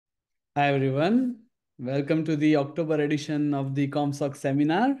Hi everyone. Welcome to the October edition of the COMSOC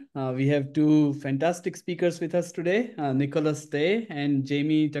seminar. We have two fantastic speakers with us today, Nicholas Day and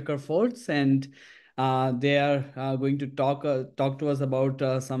Jamie Tucker-Foltz, and they are going to talk to us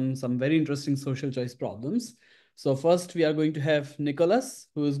about some very interesting social choice problems. So first, we are going to have Nicholas,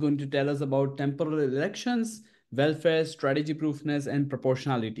 who is going to tell us about temporal elections, welfare, strategy-proofness, and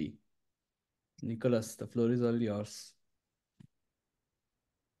proportionality. Nicholas, the floor is all yours.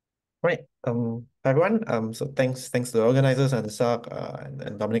 Right. Hi everyone. So thanks to the organizers and the SAC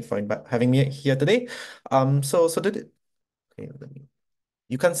and Dominic for having me here today. Okay,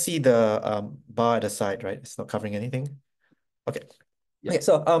 you can't see the bar at the side, right? It's not covering anything. Okay. Yeah. Okay,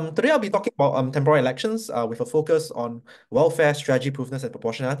 so today I'll be talking about temporal elections with a focus on welfare, strategy, proofness, and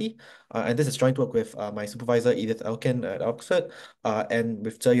proportionality. And this is joint work with my supervisor Edith Elkin at Oxford, and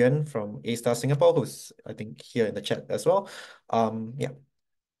with Zhe Yuan from A-Star Singapore, who's I think here in the chat as well. Yeah.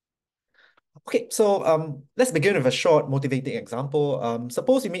 Okay, so let's begin with a short motivating example.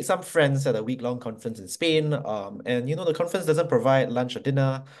 Suppose you meet some friends at a week-long conference in Spain, and the conference doesn't provide lunch or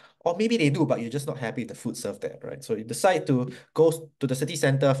dinner, or maybe they do, but you're just not happy with the food served there, right? So you decide to go to the city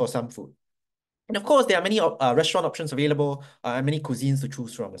center for some food. And of course, there are many restaurant options available, and many cuisines to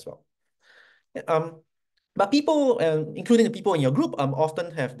choose from as well. Yeah, but people, including the people in your group,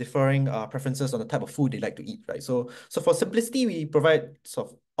 often have differing preferences on the type of food they like to eat, right? So for simplicity, we provide sort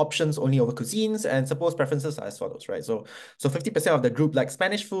of options only over cuisines, and suppose preferences are as follows, right? So 50% of the group like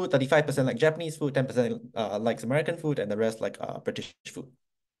Spanish food, 35% like Japanese food, 10% likes American food, and the rest like British food.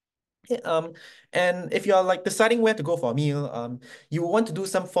 Yeah, and if you're like deciding where to go for a meal, you want to do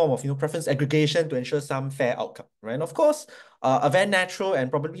some form of preference aggregation to ensure some fair outcome, right? And of course, a very natural and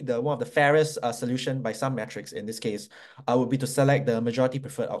probably the one of the fairest solution by some metrics in this case would be to select the majority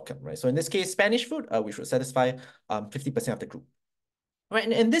preferred outcome, right? So in this case, Spanish food, which would satisfy 50% of the group. Right,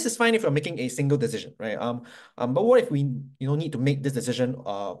 and this is fine if you're making a single decision, right? But what if we need to make this decision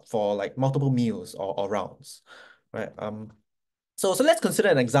for like multiple meals or rounds, right? So let's consider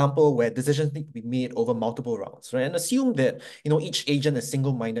an example where decisions need to be made over multiple rounds, right? And assume that each agent is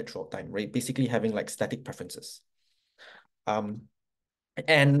single-minded throughout time, right? Basically having like static preferences. Um,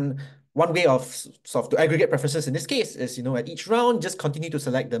 and one way of sort of to aggregate preferences in this case is at each round just continue to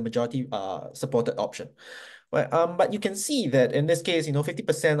select the majority supported option. Right. But you can see that in this case,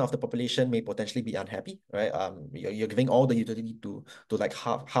 50% of the population may potentially be unhappy, right? You're giving all the utility to like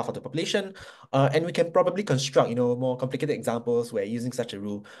half of the population. And we can probably construct, more complicated examples where using such a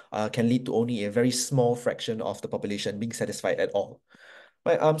rule can lead to only a very small fraction of the population being satisfied at all.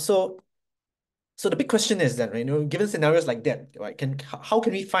 Right. So the big question is then, right, given scenarios like that, right, how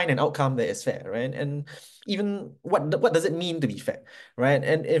can we find an outcome that is fair, right? And even what does it mean to be fair, right?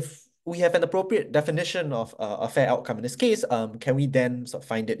 And if we have an appropriate definition of a fair outcome in this case, can we then sort of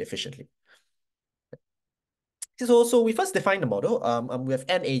find it efficiently? So we first define the model. We have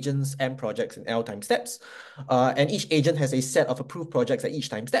n agents, m projects, and L time steps. And each agent has a set of approved projects at each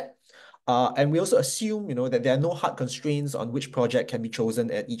time step. And we also assume, that there are no hard constraints on which project can be chosen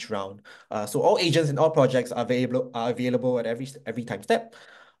at each round. So all agents and all projects are available at every time step.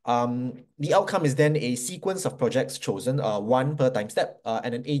 The outcome is then a sequence of projects chosen, one per time step,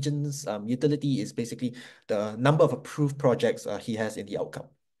 and an agent's utility is basically the number of approved projects he has in the outcome.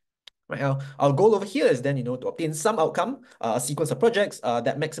 Right, our goal over here is then, to obtain some outcome, a sequence of projects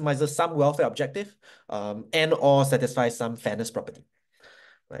that maximizes some welfare objective and or satisfies some fairness property,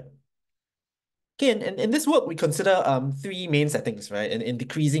 right? Okay, and in this work, we consider three main settings, right, in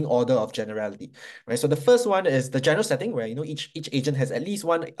decreasing order of generality, right? So the first one is the general setting where, each agent has at least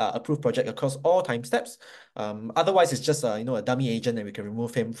one approved project across all time steps. Otherwise, it's just, a dummy agent and we can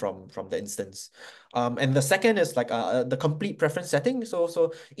remove him from the instance. And the second is like the complete preference setting.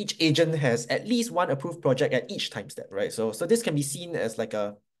 So each agent has at least one approved project at each time step, right? So this can be seen as like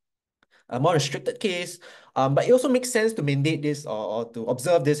a more restricted case, but it also makes sense to mandate this or to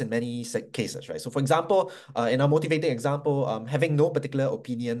observe this in many cases, right? So for example, in our motivating example, having no particular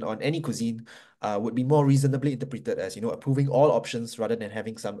opinion on any cuisine would be more reasonably interpreted as, approving all options rather than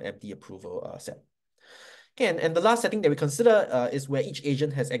having some empty approval set. Okay, and the last setting that we consider is where each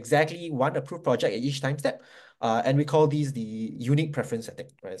agent has exactly one approved project at each time step, and we call these the unique preference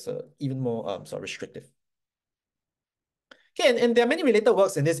setting, right? So even more sort of restrictive. Okay, and there are many related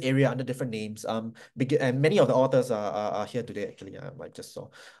works in this area under different names. And many of the authors are here today, actually. I just saw.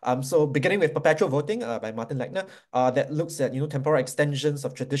 So beginning with Perpetual Voting by Martin Lechner, that looks at temporal extensions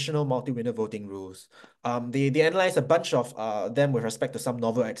of traditional multi-winner voting rules. They analyze a bunch of them with respect to some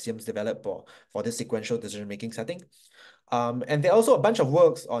novel axioms developed for this sequential decision-making setting. And there are also a bunch of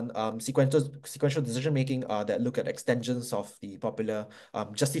works on sequential decision making that look at extensions of the popular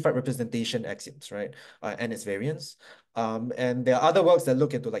justified representation axioms, right? And its variants. And there are other works that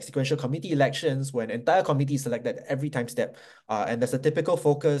look into like sequential committee elections where an entire committee is selected at every time step. And there's a typical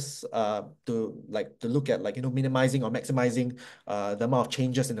focus to look at like, minimizing or maximizing the amount of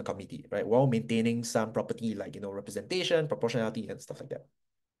changes in the committee, right? While maintaining some property like, representation, proportionality, and stuff like that.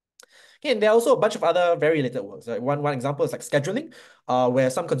 Okay, and there are also a bunch of other very related works. Like one example is like scheduling, where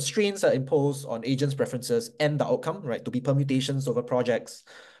some constraints are imposed on agents' preferences and the outcome, right, to be permutations over projects.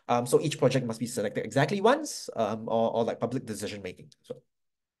 So each project must be selected exactly once, or like public decision making.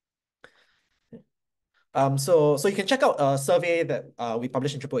 So you can check out a survey that we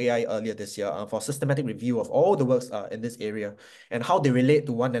published in AAAI earlier this year for systematic review of all the works in this area and how they relate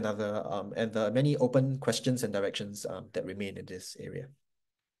to one another, and the many open questions and directions that remain in this area.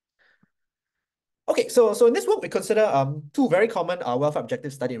 Okay, so in this work, we consider two very common welfare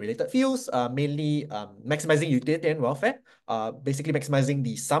objectives studied in related fields, mainly maximizing utilitarian welfare, basically maximizing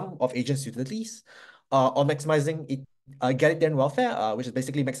the sum of agents' utilities, or maximizing egalitarian welfare, which is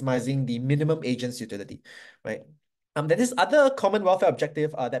basically maximizing the minimum agent's utility, right? There is other common welfare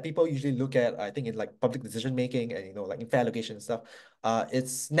objective that people usually look at, I think, in like public decision making and like in fair allocation and stuff.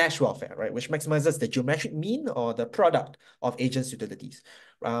 It's Nash welfare, right, which maximizes the geometric mean or the product of agents' utilities.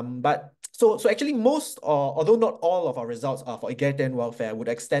 But so actually most, although not all of our results for egalitarian welfare would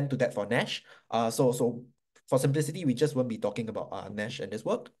extend to that for Nash. So for simplicity, we just won't be talking about Nash in this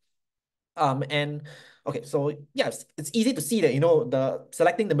work. And okay, so yeah, it's easy to see that the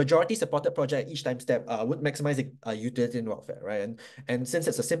selecting the majority supported project each time step would maximize utilitarian welfare, right? And since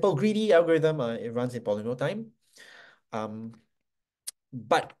it's a simple greedy algorithm, it runs in polynomial time.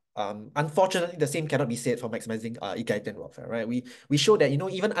 But unfortunately, the same cannot be said for maximizing egalitarian welfare, right? We show that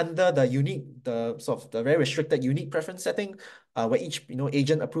even under the very restricted unique preference setting, where each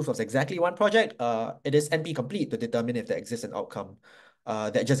agent approves of exactly one project, it is NP complete to determine if there exists an outcome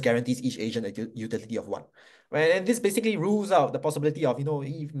that just guarantees each agent a utility of one, right? And this basically rules out the possibility of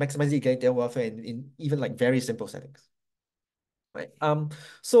maximizing egalitarian welfare in even like very simple settings, right?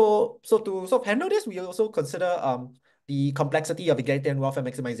 So to sort of handle this, we also consider the complexity of egalitarian welfare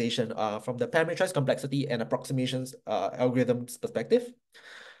maximization from the parameterized complexity and approximations algorithms perspective.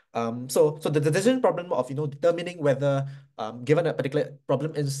 So the decision problem of determining whether given a particular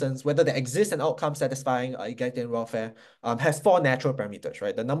problem instance whether there exists an outcome satisfying egalitarian welfare has four natural parameters,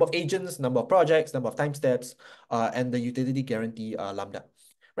 right? The number of agents, number of projects, number of time steps, and the utility guarantee lambda.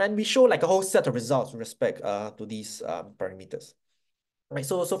 Right? And we show like a whole set of results with respect to these parameters. Right,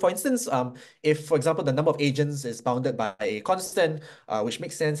 so for instance, if for example the number of agents is bounded by a constant, which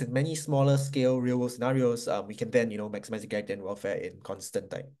makes sense in many smaller scale real world scenarios, we can then maximize egalitarian welfare in constant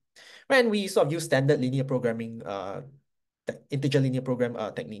time. Right, and we sort of use standard linear programming, integer linear program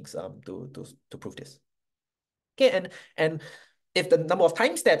techniques to prove this. Okay, and if the number of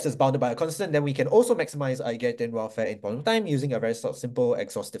time steps is bounded by a constant, then we can also maximize egalitarian welfare in polynomial time using a very sort of simple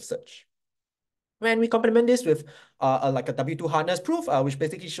exhaustive search. And we complement this with like a W2 hardness proof, which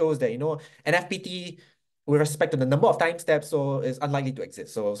basically shows that an FPT with respect to the number of time steps is unlikely to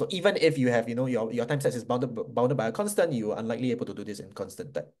exist. So even if you have your time steps is bounded by a constant, you're unlikely able to do this in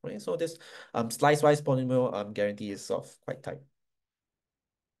constant time, right? So this slice-wise polynomial guarantee is sort of quite tight.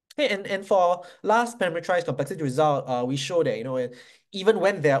 Okay, and for last parameterized complexity result, we show that even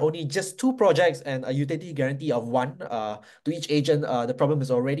when there are only just two projects and a utility guarantee of one to each agent, the problem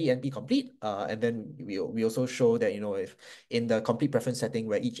is already NP complete. And then we also show that if in the complete preference setting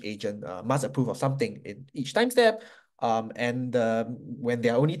where each agent must approve of something in each time step, and when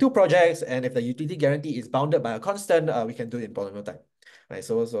there are only two projects and if the utility guarantee is bounded by a constant, we can do it in polynomial time. Right,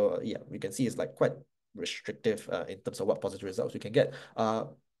 so yeah, we can see it's like quite restrictive in terms of what positive results we can get.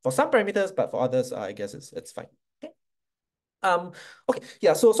 For some parameters, but for others, I guess it's fine. Okay. Okay,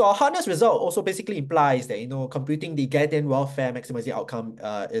 yeah, so our hardness result also basically implies that computing the egalitarian welfare maximizing outcome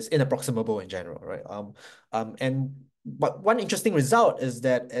is inapproximable in general, right? But one interesting result is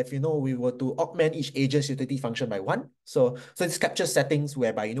that if we were to augment each agent's utility function by one, so this captures settings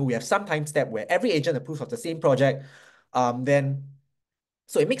whereby we have some time step where every agent approves of the same project, then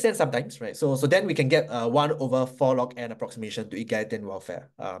so it makes sense sometimes, right? So then we can get 1 over 4 log n approximation to egalitarian welfare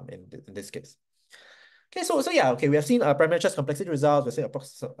in this case. Okay, so yeah, okay, we have seen a parameterized complexity results. We've seen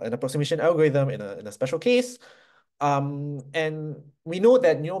an approximation algorithm in a special case. And we know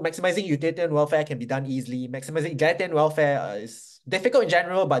that maximizing utilitarian welfare can be done easily. Maximizing egalitarian welfare is difficult in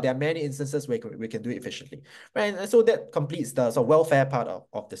general, but there are many instances where we can do it efficiently, right? And so that completes the sort of welfare part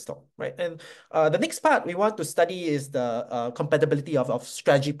of this talk, right? And the next part we want to study is the compatibility of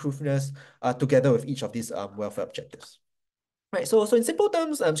strategyproofness together with each of these welfare objectives. Right, so in simple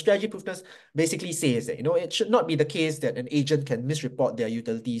terms, strategy proofness basically says that it should not be the case that an agent can misreport their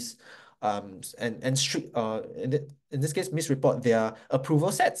utilities, and strict in this case misreport their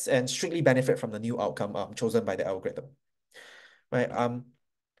approval sets and strictly benefit from the new outcome chosen by the algorithm. Right.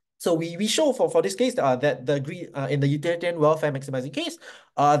 So we show for this case that in the utilitarian welfare maximizing case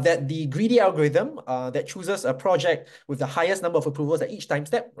that the greedy algorithm that chooses a project with the highest number of approvals at each time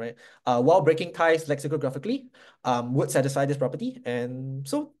step, right, while breaking ties lexicographically, would satisfy this property. And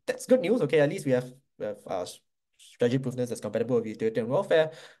so that's good news. Okay, at least we have strategy proofness that's compatible with utilitarian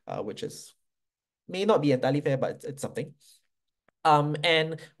welfare, which is may not be entirely fair, but it's something.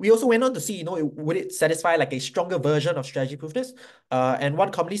 And we also went on to see, would it satisfy like a stronger version of strategy proofness? And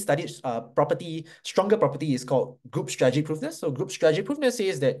one commonly studied stronger property is called group strategy proofness. So group strategy proofness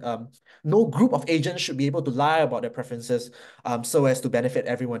says that no group of agents should be able to lie about their preferences so as to benefit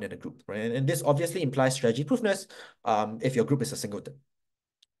everyone in the group, right? And this obviously implies strategy proofness if your group is a singleton.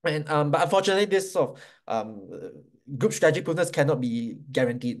 And but unfortunately, this sort of group strategy proofness cannot be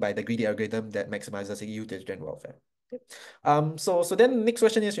guaranteed by the greedy algorithm that maximizes utilitarian welfare. Okay. So then the next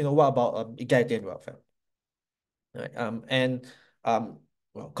question is, what about egalitarian welfare? Right.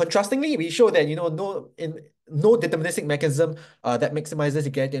 Well, contrastingly, we show that no deterministic mechanism that maximizes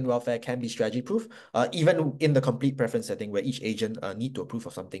egalitarian welfare can be strategy proof, even in the complete preference setting where each agent need to approve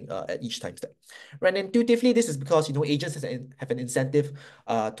of something at each time step. Right. And intuitively, this is because agents have an incentive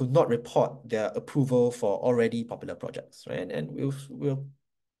to not report their approval for already popular projects. Right. And we'll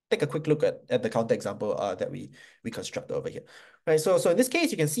take a quick look at the counterexample that we constructed over here. Right. So in this case,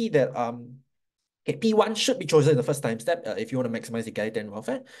 you can see that okay, P1 should be chosen in the first time step if you want to maximize egalitarian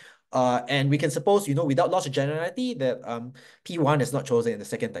welfare. And we can suppose, without loss of generality, that P1 is not chosen in the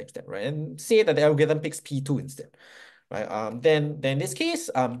second time step, right? And say that the algorithm picks P2 instead, right? Then in this case,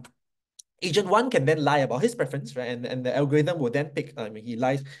 agent 1 can then lie about his preference, right? And the algorithm will then pick, he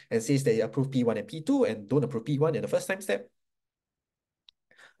lies and says that he approves P1 and P2 and don't approve P1 in the first time step.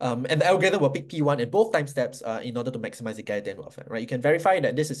 And the algorithm will pick P1 in both time steps in order to maximize egalitarian welfare, right? You can verify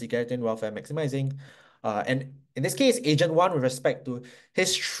that this is egalitarian welfare maximizing. And in this case, agent 1 with respect to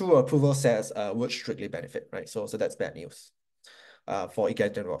his true approval sets would strictly benefit, right? So that's bad news for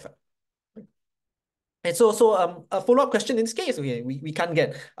egalitarian welfare. And so a follow-up question in this case, okay, we can't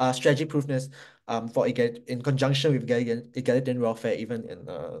get strategy proofness for in conjunction with egalitarian welfare even in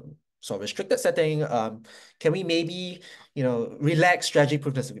sort of restricted setting. Can we maybe relax strategy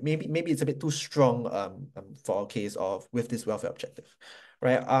proofness? Maybe it's a bit too strong for our case with this welfare objective,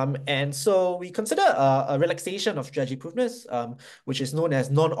 right? And so we consider a relaxation of strategy proofness, which is known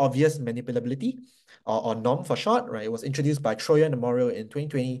as non-obvious manipulability, or NOM for short, right? It was introduced by Troyer and Memorial in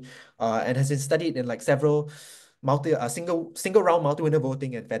 2020, and has been studied in like several single round multi-winner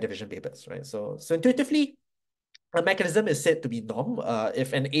voting and fair division papers, right? So intuitively, a mechanism is said to be norm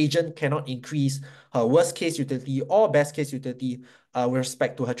if an agent cannot increase her worst case utility or best case utility with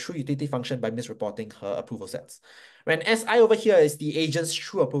respect to her true utility function by misreporting her approval sets. When Si over here is the agent's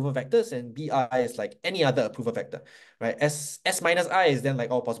true approval vectors and Bi is like any other approval vector, right? S minus I is then like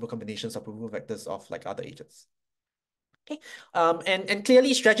all possible combinations of approval vectors of like other agents. Okay. And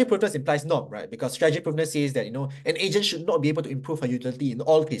clearly strategy proofness implies norm, right? Because strategy proofness says that, an agent should not be able to improve her utility in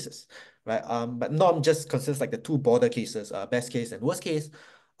all cases, right? But norm just considers like the two border cases, best case and worst case.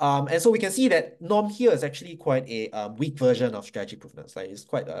 And so we can see that norm here is actually quite a weak version of strategy proofness. Like it's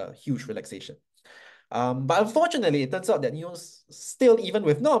quite a huge relaxation. But unfortunately, it turns out that, still even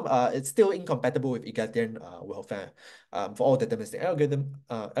with norm, it's still incompatible with egalitarian welfare for all deterministic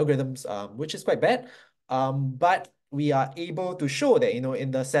algorithms, which is quite bad. But we are able to show that,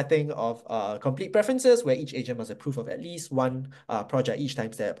 in the setting of complete preferences, where each agent must approve of at least one project each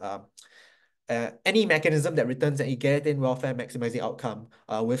time step, any mechanism that returns an egalitarian welfare maximizing outcome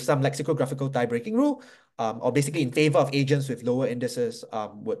with some lexicographical tie-breaking rule, or basically in favor of agents with lower indices,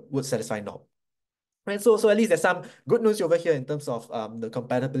 would satisfy norm. Right, so at least there's some good news over here in terms of the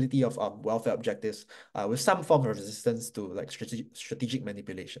compatibility of welfare objectives with some form of resistance to like strategic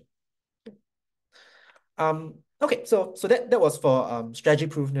manipulation. Okay, so that was for strategy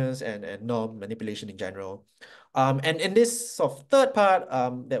proofness and norm manipulation in general. And in this sort of third part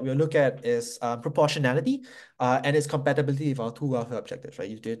that we'll look at is proportionality and its compatibility with our two welfare objectives, right?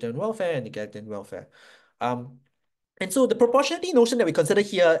 Utilitarian welfare and egalitarian welfare. And so the proportionality notion that we consider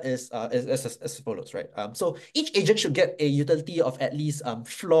here is as follows, right? So each agent should get a utility of at least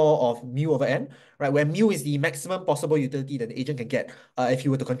floor of mu over n, right? Where mu is the maximum possible utility that the agent can get if you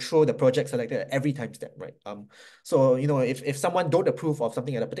were to control the project selected at every time step, right? So if someone don't approve of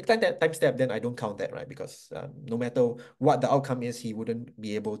something at a particular time step, then I don't count that, right? Because no matter what the outcome is, he wouldn't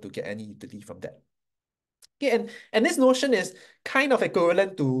be able to get any utility from that. Okay, and this notion is kind of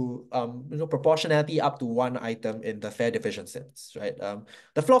equivalent to proportionality up to one item in the fair division sense, right?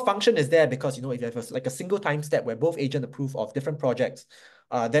 The floor function is there because if you have like a single time step where both agents approve of different projects,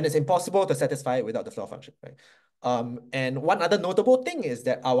 then it's impossible to satisfy it without the floor function, right? And one other notable thing is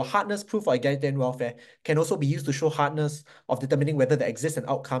that our hardness proof for egalitarian welfare can also be used to show hardness of determining whether there exists an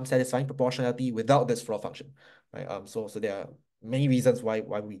outcome satisfying proportionality without this floor function, right? So there are many reasons why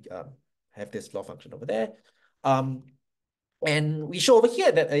we have this floor function over there. And we show over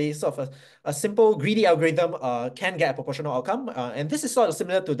here that a sort of a simple greedy algorithm can get a proportional outcome. And this is sort of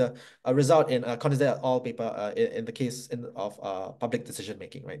similar to the result in Connizer et al. Paper in the case of public decision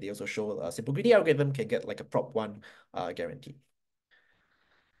making, right? They also show a simple greedy algorithm can get like a prop one guarantee.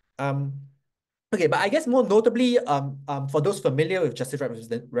 Okay, but I guess more notably, for those familiar with justice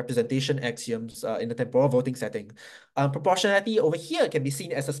representation axioms in the temporal voting setting, proportionality over here can be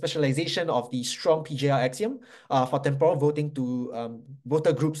seen as a specialization of the strong PJR axiom for temporal voting to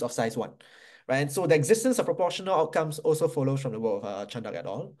voter groups of size 1. Right? And so the existence of proportional outcomes also follows from the work of Chandak et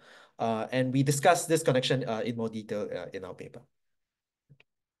al. And we discuss this connection in more detail in our paper.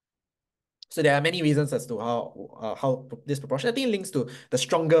 So there are many reasons as to how this proportionality links to the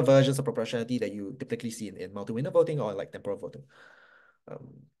stronger versions of proportionality that you typically see in multi-winner voting or like temporal voting.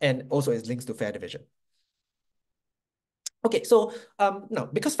 And also it links to fair division. Okay, so now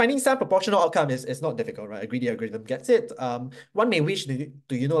because finding some proportional outcome is not difficult, right? A greedy algorithm gets it. One may wish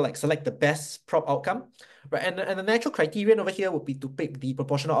to like select the best prop outcome, right? And the natural criterion over here would be to pick the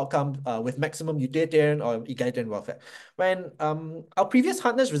proportional outcome with maximum utilitarian or egalitarian welfare. When our previous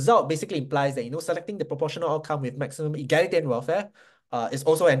hardness result basically implies that selecting the proportional outcome with maximum egalitarian welfare is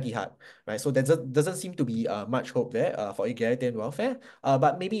also anti-hard, right? So there doesn't seem to be much hope there for egalitarian welfare.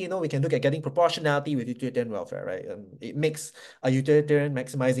 But maybe we can look at getting proportionality with utilitarian welfare, right? It makes a utilitarian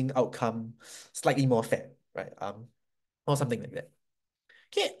maximizing outcome slightly more fair, right? Or something like that.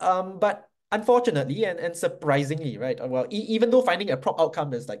 Okay, but unfortunately and surprisingly, right? Well, even though finding a prop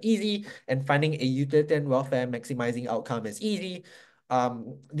outcome is like easy and finding a utilitarian welfare maximizing outcome is easy,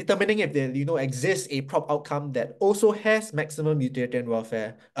 determining if there exists a prop outcome that also has maximum utilitarian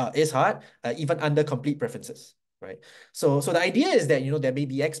welfare is hard, even under complete preferences. Right. So the idea is that there may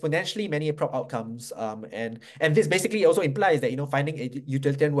be exponentially many prop outcomes, and this basically also implies that finding a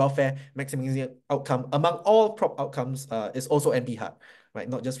utilitarian welfare maximizing outcome among all prop outcomes is also NP-hard, right?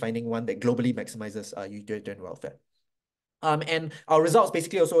 Not just finding one that globally maximizes utilitarian welfare. And our results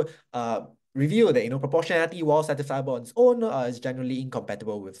basically also reveal that proportionality, while satisfiable on its own, is generally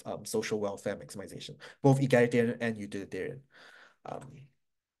incompatible with social welfare maximization, both egalitarian and utilitarian.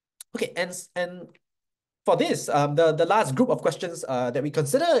 Okay, and for this, the last group of questions that we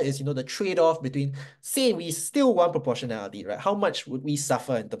consider is the trade-off between, say, we still want proportionality, right? How much would we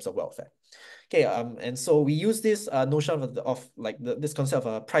suffer in terms of welfare? Okay, and so we use this notion of this concept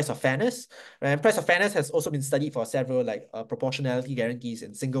of price of fairness, right? And price of fairness has also been studied for several proportionality guarantees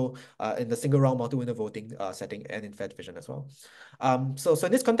in the single round multi-winner voting setting and in fair division as well. So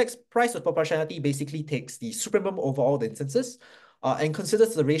in this context, price of proportionality basically takes the supremum over all the instances and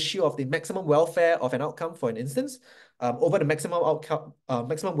considers the ratio of the maximum welfare of an outcome for an instance over the maximum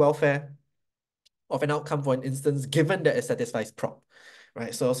welfare of an outcome for an instance given that it satisfies prop.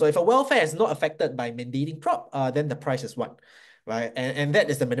 Right, so if a welfare is not affected by mandating prop, then the price is 1, right? And that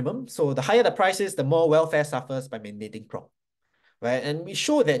is the minimum. So the higher the price is, the more welfare suffers by mandating prop, right? And we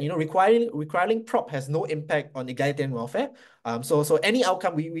show that requiring prop has no impact on egalitarian welfare. So any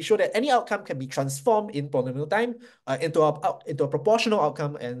outcome, we show that any outcome can be transformed in polynomial time into a proportional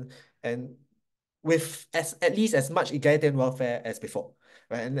outcome and with at least as much egalitarian welfare as before.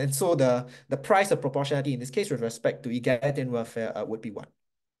 Right? And so the price of proportionality in this case with respect to egalitarian welfare would be 1.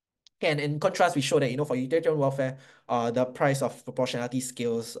 Okay, and in contrast, we show that for utilitarian welfare, the price of proportionality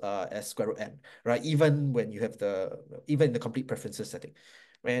scales as square root n, right? Even when you have even in the complete preferences setting.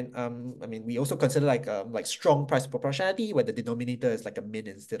 And I mean, we also consider like strong price proportionality where the denominator is like a min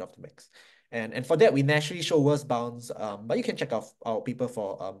instead of the max. And for that, we naturally show worst bounds, but you can check out our paper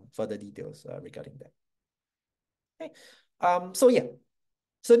for further details regarding that. Okay. So yeah.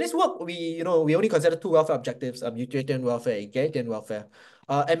 So this work, we only consider 2 welfare objectives, utilitarian welfare, egalitarian welfare.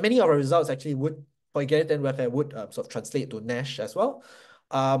 And many of our results actually for egalitarian welfare would sort of translate to Nash as well.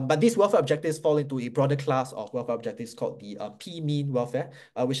 But these welfare objectives fall into a broader class of welfare objectives called the p-mean welfare,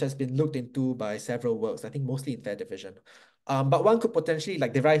 which has been looked into by several works, I think mostly in fair division. But one could potentially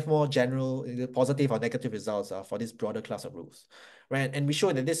derive more general positive or negative results for this broader class of rules, right? And we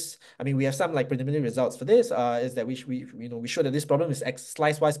show that this, I mean, we have some preliminary results for this. Is that we show that this problem is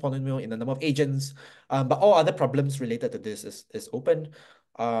slice-wise polynomial in the number of agents, but all other problems related to this is open.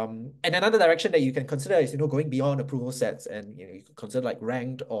 And another direction that you can consider is, going beyond approval sets, and you could consider like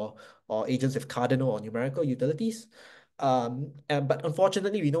ranked or agents with cardinal or numerical utilities. But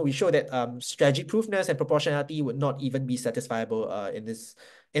unfortunately, we show that strategyproofness and proportionality would not even be satisfiable in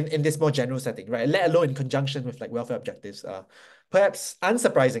this more general setting, right? Let alone in conjunction with like welfare objectives. Perhaps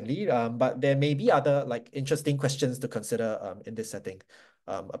unsurprisingly, but there may be other like interesting questions to consider in this setting,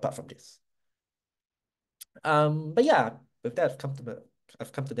 apart from this. But yeah, with that,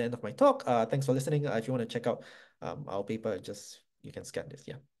 I've come to the end of my talk. Thanks for listening. If you want to check out our paper, you can scan this.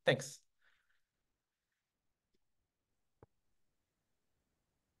 Yeah, thanks.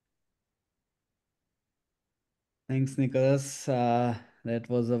 Thanks, Nicholas. That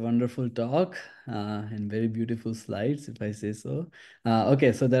was a wonderful talk and very beautiful slides, if I say so.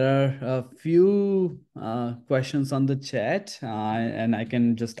 Okay, so there are a few questions on the chat, and I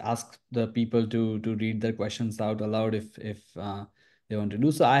can just ask the people to read their questions out aloud if they want to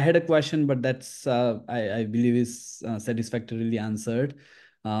do so. I had a question, but that's I believe is satisfactorily answered.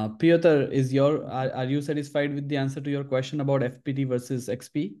 Piotr, are you satisfied with the answer to your question about FPT versus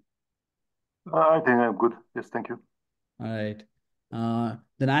XP? I think I'm good. Yes, thank you. All right.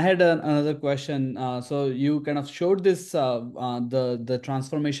 Then I had another question. So you kind of showed this the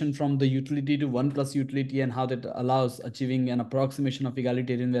transformation from the utility to 1 plus utility and how that allows achieving an approximation of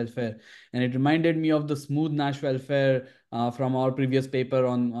egalitarian welfare. And it reminded me of the smooth Nash welfare from our previous paper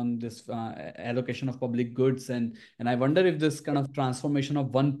on this allocation of public goods. And I wonder if this kind of transformation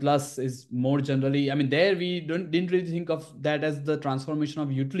of 1 plus is more generally, I mean, there we didn't really think of that as the transformation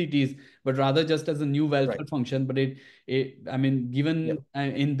of utilities, but rather just as a new welfare function. But I mean, given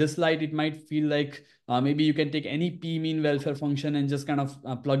in this light, it might feel like maybe you can take any p mean welfare function and just kind of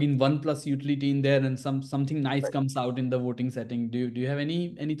plug in 1 plus utility in there, and something nice comes out in the voting setting. Do you have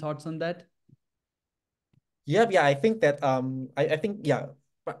any thoughts on that? Yeah, I think that I think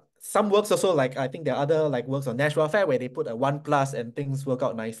but some works also, like I think there are other like works on Nash welfare where they put a 1 plus and things work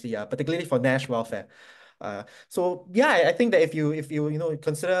out nicely, particularly for Nash welfare. So yeah, I think that if you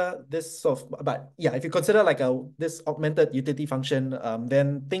consider this sort of, but yeah, if you consider like this augmented utility function,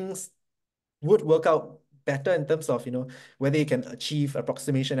 then things would work out better in terms of whether you can achieve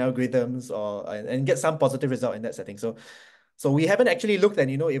approximation algorithms and get some positive result in that setting. So we haven't actually looked at,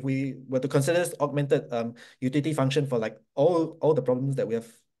 if we were to consider this augmented utility function for like all the problems that we have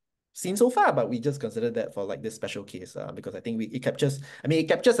seen so far, but we just considered that for like this special case because I think it captures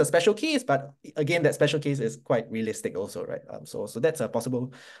a special case, but again, that special case is quite realistic also, right? So that's a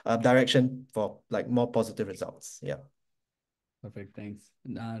possible direction for like more positive results. Yeah. Perfect, thanks.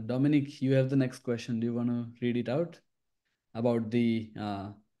 Dominic, you have the next question. Do you want to read it out about the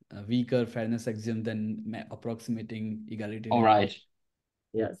weaker fairness axiom than approximating egalitarian? All right.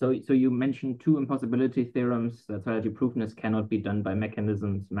 Yeah, so you mentioned two impossibility theorems that strategyproofness cannot be done by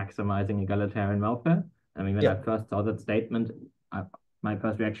mechanisms maximizing egalitarian welfare. I mean, when I first saw that statement, my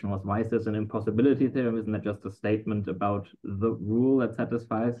first reaction was, why is this an impossibility theorem? Isn't that just a statement about the rule that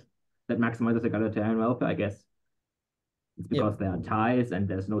maximizes egalitarian welfare? I guess it's because there are ties and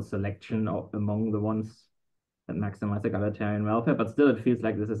there's no selection among the ones that maximize egalitarian welfare, but still it feels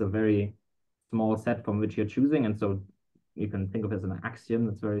like this is a very small set from which you're choosing, and so you can think of it as an axiom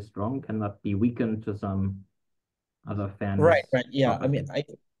that's very strong, cannot be weakened to some other fairness. Right. Yeah. property. I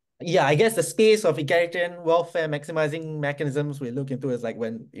mean, I guess the space of egalitarian welfare maximizing mechanisms we look into is like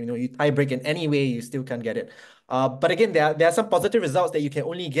when you tie break in any way, you still can't get it. But again, there are some positive results that you can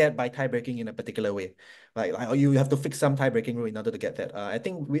only get by tie breaking in a particular way. Like you have to fix some tie breaking rule in order to get that. I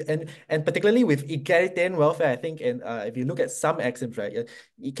think and particularly with egalitarian welfare, I think, and if you look at some axioms, right,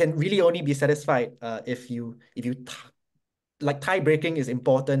 it can really only be satisfied if you like tie breaking is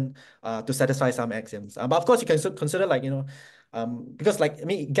important to satisfy some axioms. But of course, you can consider like because like I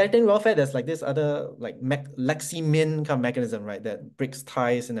mean, egalitarian welfare, there's like this other like leximin kind of mechanism, right, that breaks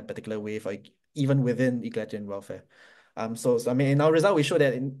ties in a particular way for even within egalitarian welfare. So I mean, in our result, we show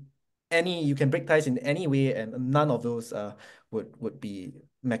that you can break ties in any way, and none of those would be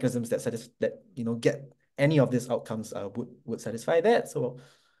mechanisms that get any of these outcomes would satisfy that. So.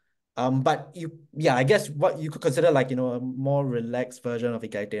 But I guess what you could consider like, a more relaxed version of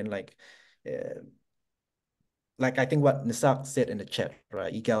egalitarian, like I think what Nisak said in the chat,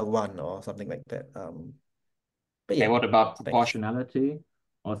 right? Egal 1 or something like that. But yeah. Okay, what about Thanks. proportionality?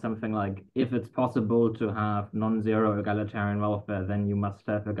 Or something like, if it's possible to have non-zero egalitarian welfare, then you must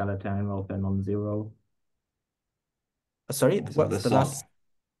have egalitarian welfare non-zero. Sorry, So what's the last?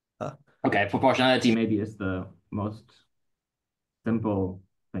 Okay, proportionality maybe is the most simple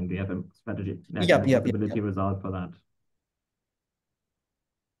thing. Do you have a strategy? Possibility result for that?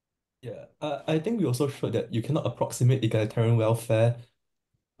 Yeah, I think we also showed that you cannot approximate egalitarian welfare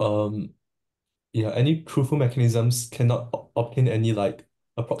any truthful mechanisms cannot obtain any like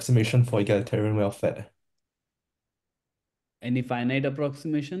approximation for egalitarian welfare. Any finite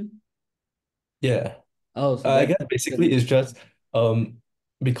approximation? Yeah. Oh, so I that's guess basically it's just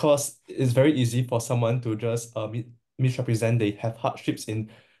because it's very easy for someone to just misrepresent they have hardships in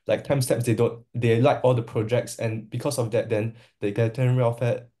like time steps they like all the projects, and because of that then the egalitarian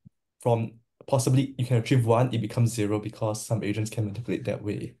welfare from possibly you can achieve 1 it becomes 0 because some agents can manipulate that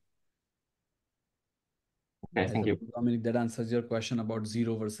way. Okay, thank you. Dominic, that answers your question about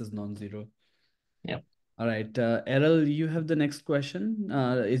zero versus non-zero. Yeah. All right, Errol, you have the next question.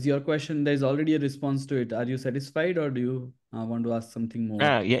 Is your question, there's already a response to it. Are you satisfied or do you want to ask something more?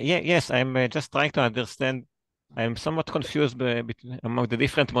 Yes, I'm just trying to understand. I'm somewhat confused among the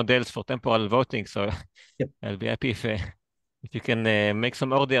different models for temporal voting, so Yep. I'll be happy if you can make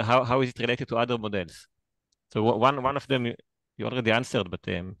some order. How is it related to other models? So one of them you already answered, but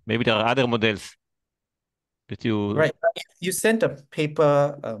maybe there are other models that you... Right. You sent a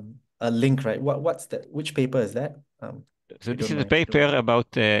paper, a link, right? What's that? Which paper is that? So this is a paper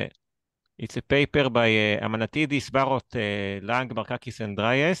about, it's a paper by Amanatidis, Barot, Lang, Markakis, and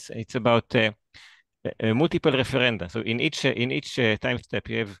Dryes. It's about multiple referenda. So in each time step,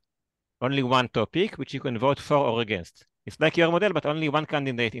 you have only one topic, which you can vote for or against. It's like your model, but only one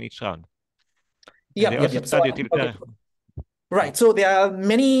candidate in each round. Yep. So, okay. Right. So there are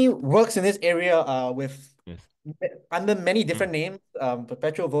many works in this area with under many different names,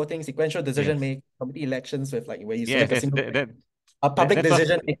 perpetual voting, sequential decision making, committee elections with like where you select a single public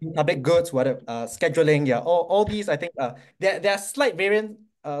decision making, public goods, whatever, scheduling, all these I think there are slight variants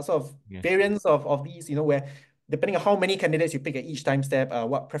variants of these, where depending on how many candidates you pick at each time step,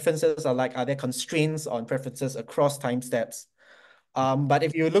 what preferences are like, are there constraints on preferences across time steps? But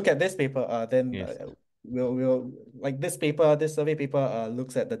if you look at this paper, then we'll like this survey paper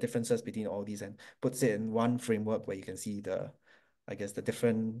looks at the differences between all these and puts it in one framework where you can see I guess the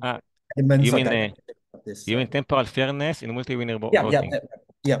different elements of this. You mean temporal fairness in multi-winner voting?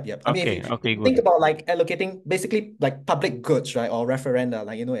 Yep. I mean, if you think about like allocating basically like public goods, right, or referenda,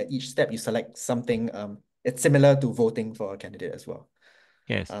 like at each step you select something. It's similar to voting for a candidate as well.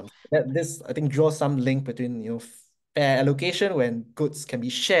 Yes. This I think draws some link between fair allocation when goods can be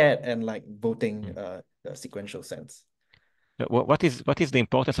shared and like voting the sequential sense. What is the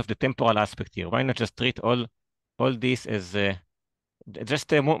importance of the temporal aspect here? Why not just treat all this as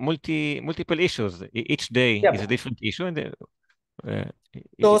just multiple issues? Each day is a different issue, and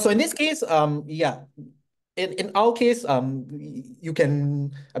so in this case, in our case, you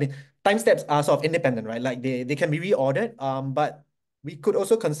can, I mean, time steps are sort of independent, right? Like they can be reordered, but we could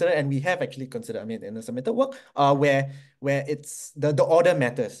also consider, and we have actually considered, I mean, in the submitted work, where it's the order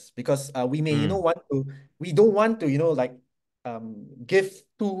matters, because we may, we don't want to, like give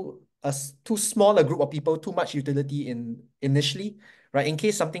too small a group of people too much utility initially, right? In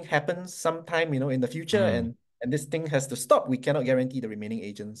case something happens sometime, in the future, and this thing has to stop, we cannot guarantee the remaining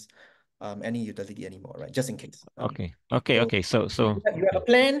agents any utility anymore, right? Just in case. Okay. So you have a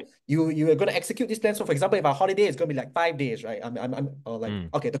plan. You are going to execute this plan. So, for example, if our holiday is going to be like 5 days, right?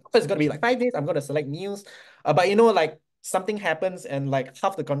 Okay, the conference is going to be like 5 days. I'm going to select news, but like something happens and like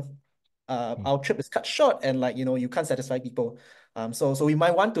half the our trip is cut short, and like you can't satisfy people. So we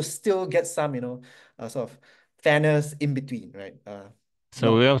might want to still get some sort of fairness in between, right?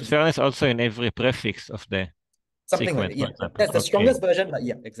 So we have fairness also in every prefix of the something sequence, like that. That's the strongest version, but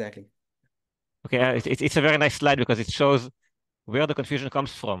yeah, exactly. Okay, it's a very nice slide because it shows where the confusion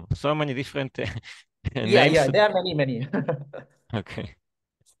comes from. So many different names. Yeah, there are many. Okay,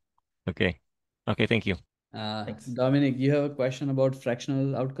 thank you. Thanks. Dominic, you have a question about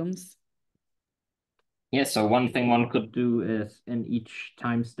fractional outcomes? Yes, so one thing one could do is in each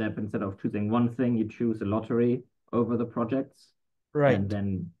time step, instead of choosing one thing, you choose a lottery over the projects. Right. And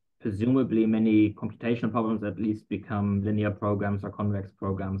then presumably many computational problems at least become linear programs or convex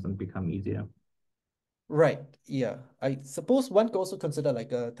programs and become easier. Right, yeah. I suppose one could also consider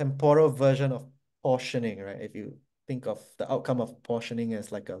like a temporal version of portioning, right? If you think of the outcome of portioning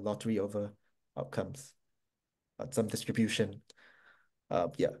as like a lottery over outcomes, some distribution.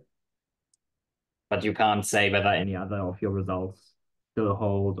 Yeah. But you can't say whether any other of your results still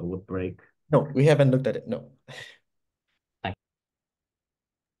hold or would break. No, we haven't looked at it, no. All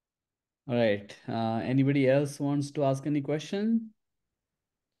right. Anybody else wants to ask any question?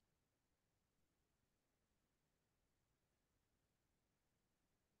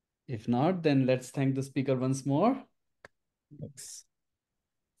 If not, then let's thank the speaker once more. Thanks.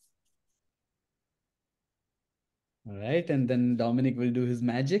 All right, and then Dominic will do his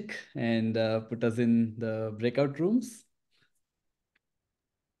magic and put us in the breakout rooms.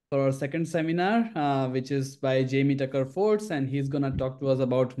 for our second seminar, which is by Jamie Tucker-Foltz, and he's going to talk to us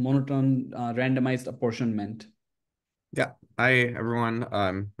about monotone randomized apportionment. Yeah. Hi, everyone.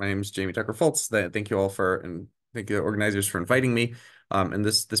 My name is Jamie Tucker-Foltz. Thank you all and thank you, organizers, for inviting me. And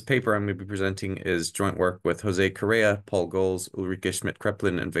this paper I'm going to be presenting is joint work with Jose Correa, Paul Goles, Ulrike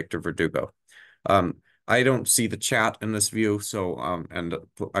Schmidt-Kreplin, and Victor Verdugo. I don't see the chat in this view, so and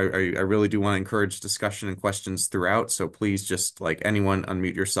I really do want to encourage discussion and questions throughout. So please just, like, anyone,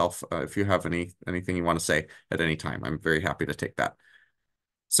 unmute yourself if you have anything you want to say at any time. I'm very happy to take that.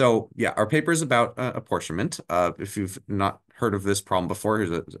 So yeah, our paper is about apportionment. If you've not heard of this problem before,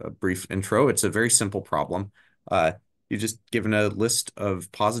 here's a brief intro. It's a very simple problem. You're just given a list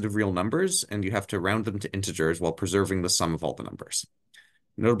of positive real numbers, and you have to round them to integers while preserving the sum of all the numbers.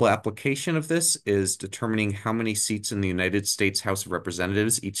 Notable application of this is determining how many seats in the United States House of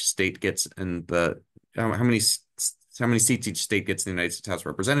Representatives each state gets in the how many seats each state gets in the United States House of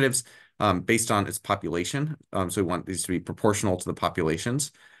Representatives based on its population. So we want these to be proportional to the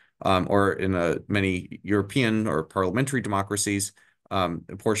populations. Or in many European or parliamentary democracies,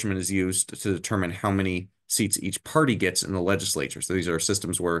 apportionment is used to determine how many seats each party gets in the legislature. So these are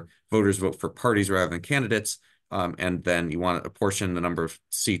systems where voters vote for parties rather than candidates. And then you want to apportion the number of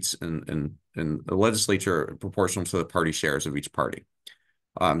seats in the legislature proportional to the party shares of each party.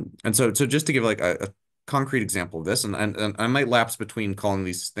 And so just to give like a concrete example of this, and I might lapse between calling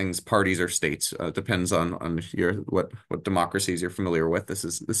these things parties or states. Depends on what democracies you're familiar with. This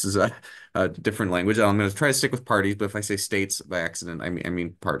is a different language. I'm going to try to stick with parties, but if I say states by accident, I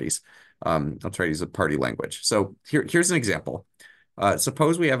mean parties. I'll try to use a party language. So here's an example.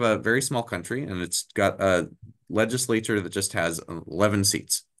 Suppose we have a very small country and it's got a legislature that just has 11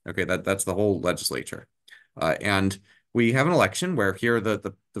 seats. Okay, that's the whole legislature. And we have an election where here are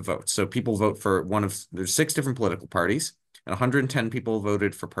the votes. So people vote for there's 6 different political parties, and 110 people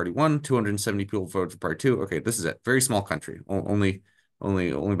voted for party 1, 270 people voted for party 2. Okay, this is it. Very small country, only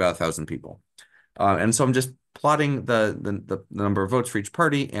about 1,000 people. And so I'm just plotting the number of votes for each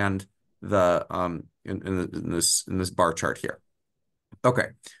party and in this bar chart here. Okay,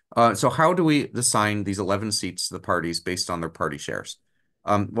 so how do we assign these 11 seats to the parties based on their party shares?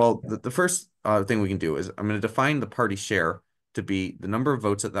 Well, the first thing we can do is I'm going to define the party share to be the number of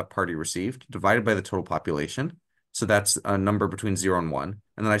votes that party received divided by the total population. So that's a number between 0 and 1.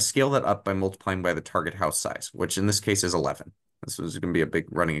 And then I scale that up by multiplying by the target house size, which in this case is 11. This is going to be a big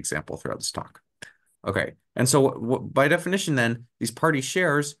running example throughout this talk. Okay, and so by definition then, these party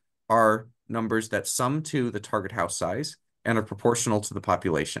shares are numbers that sum to the target house size and are proportional to the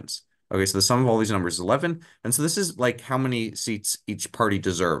populations. Okay, so the sum of all these numbers is 11. And so this is like how many seats each party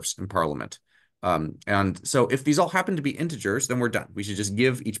deserves in parliament. And so if these all happen to be integers, then we're done. We should just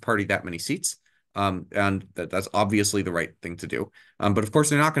give each party that many seats. And that's obviously the right thing to do. But of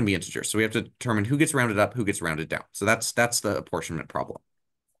course, they're not going to be integers. So we have to determine who gets rounded up, who gets rounded down. So that's the apportionment problem.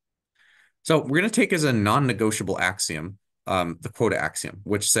 So we're going to take as a non-negotiable axiom the quota axiom,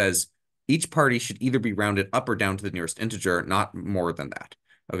 which says each party should either be rounded up or down to the nearest integer, not more than that.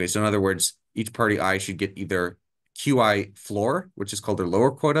 Okay, so in other words, each party I should get either QI floor, which is called their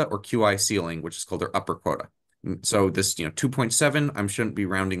lower quota, or QI ceiling, which is called their upper quota. So this, 2.7, I shouldn't be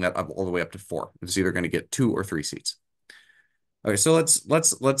rounding that up all the way up to 4. It's either going to get 2 or 3 seats. Okay, so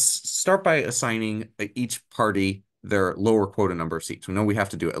let's start by assigning each party their lower quota number of seats. We know we have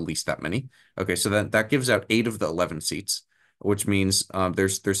to do at least that many. Okay, so that gives out 8 of the 11 seats, which means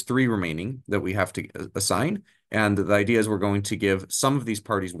there's 3 remaining that we have to assign. And the idea is we're going to give some of these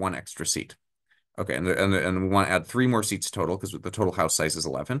parties 1 extra seat. Okay, and we want to add 3 more seats total because the total house size is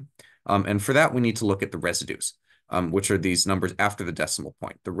 11. And for that, we need to look at the residues, which are these numbers after the decimal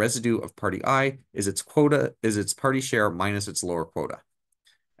point. The residue of party I is its party share minus its lower quota.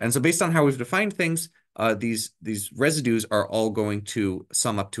 And so based on how we've defined things, these residues are all going to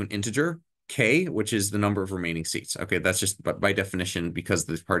sum up to an integer, K, which is the number of remaining seats. Okay, that's just by definition because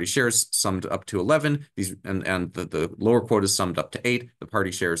the party shares summed up to 11, and the lower quota is summed up to 8, the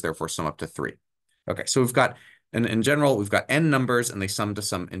party shares therefore sum up to 3. Okay, so we've got, in general, we've got n numbers and they sum to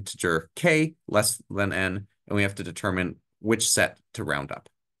some integer K less than n, and we have to determine which set to round up.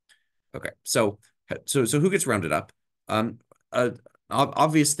 Okay, so who gets rounded up?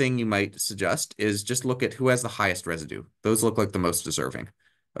 Obvious thing you might suggest is just look at who has the highest residue. Those look like the most deserving.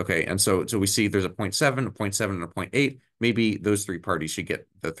 Okay, and so we see there's a 0.7, a 0.7, and a 0.8. Maybe those 3 parties should get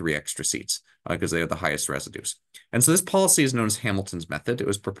the 3 extra seats because they have the highest residues. And so this policy is known as Hamilton's method. It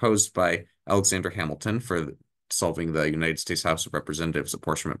was proposed by Alexander Hamilton for solving the United States House of Representatives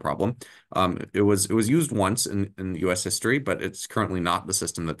apportionment problem. It was used once in U.S. history, but it's currently not the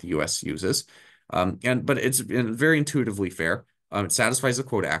system that the U.S. uses. But it's very intuitively fair. It satisfies the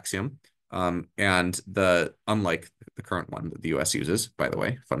quota axiom. And unlike the current one that the US uses, by the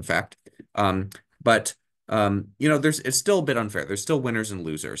way, fun fact. But it's still a bit unfair. There's still winners and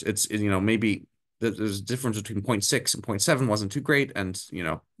losers. Maybe there's a difference between 0.6 and 0.7 wasn't too great, and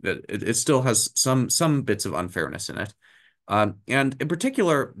it still has some bits of unfairness in it. And in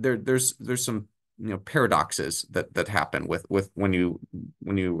particular, there's some paradoxes that happen with when you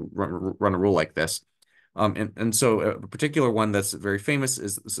run a rule like this. And so a particular one that's very famous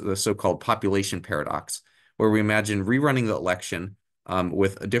is the so-called population paradox, where we imagine rerunning the election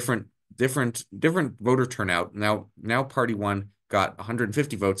with a different voter turnout. Now party one got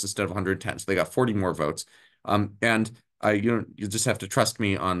 150 votes instead of 110, so they got 40 more votes. You just have to trust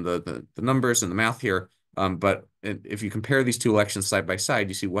me on the numbers and the math here. But if you compare these two elections side by side,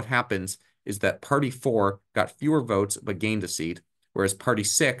 you see what happens is that party 4 got fewer votes but gained a seat, whereas party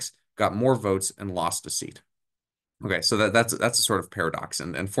 6 got more votes and lost a seat. Okay, so that's a sort of paradox,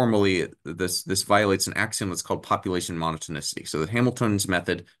 and formally this violates an axiom that's called population monotonicity. So the Hamilton's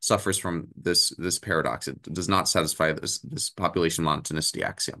method suffers from this paradox. It does not satisfy this population monotonicity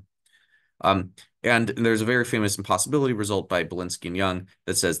axiom. And there's a very famous impossibility result by Belinsky and Young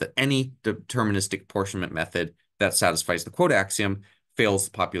that says that any deterministic apportionment method that satisfies the quota axiom fails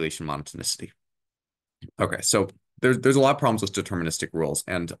the population monotonicity. Okay, so there's a lot of problems with deterministic rules,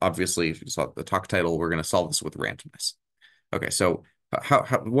 and obviously, if you saw the talk title, we're going to solve this with randomness. Okay, so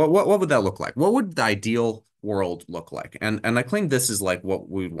what would that look like? What would the ideal world look like? And I claim this is like what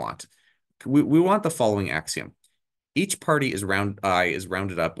we want. We want the following axiom: each party is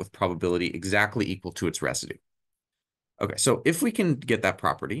rounded up with probability exactly equal to its residue. Okay, so if we can get that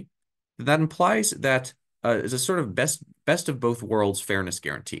property, that implies that is a sort of best of both worlds fairness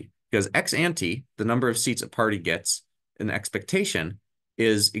guarantee. Because ex ante, the number of seats a party gets, an expectation,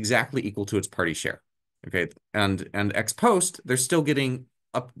 is exactly equal to its party share. Okay, and ex post, they're still getting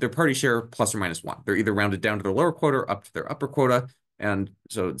up their party share plus or minus 1. They're either rounded down to their lower quota or up to their upper quota. And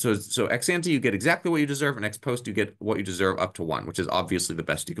so ex ante, you get exactly what you deserve, and ex post, you get what you deserve up to 1, which is obviously the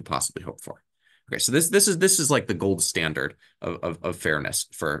best you could possibly hope for. Okay, so this is like the gold standard of fairness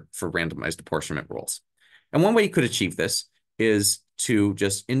for randomized apportionment rules. And one way you could achieve this is to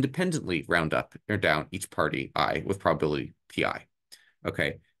just independently round up or down each party I with probability pi.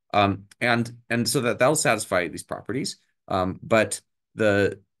 Okay, and so that'll satisfy these properties. But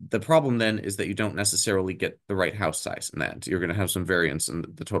the problem then is that you don't necessarily get the right house size in that. You're going to have some variance in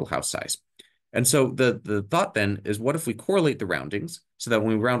the total house size. And so the thought then is, what if we correlate the roundings so that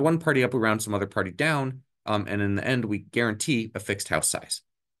when we round one party up, we round some other party down, and in the end, we guarantee a fixed house size.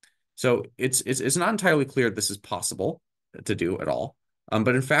 So it's not entirely clear this is possible to do at all.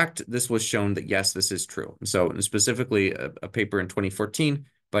 But in fact, this was shown that, yes, this is true. And so specifically, a paper in 2014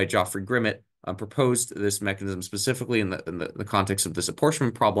 by Geoffrey Grimmett proposed this mechanism specifically in the context of this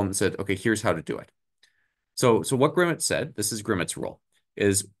apportionment problem and said, okay, here's how to do it. So what Grimmett said, this is Grimmett's rule,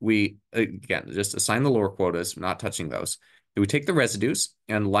 is we, again, just assign the lower quotas, not touching those. We take the residues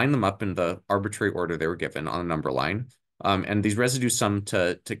and line them up in the arbitrary order they were given on a number line. And these residues sum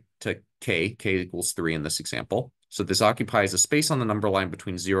to k equals 3 in this example. So this occupies a space on the number line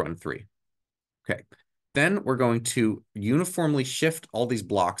between 0 and 3. Okay. Then we're going to uniformly shift all these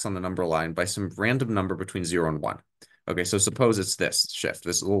blocks on the number line by some random number between 0 and 1. Okay, so suppose it's this shift,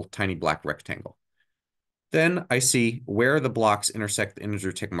 this little tiny black rectangle. Then I see where the blocks intersect the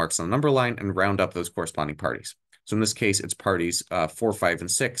integer tick marks on the number line and round up those corresponding parties. So in this case, it's parties 4, 5,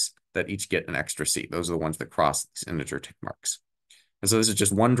 and 6 that each get an extra seat. Those are the ones that cross these integer tick marks. And so this is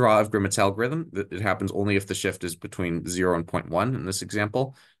just one draw of Grimmett's algorithm. It happens only if the shift is between 0 and 0.1 in this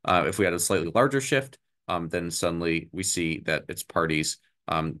example. If we had a slightly larger shift, then suddenly we see that it's parties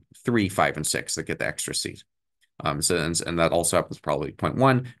 3, 5, and 6 that get the extra seat. And that also happens probably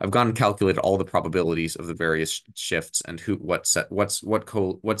 0.1. I've gone and calculated all the probabilities of the various shifts and what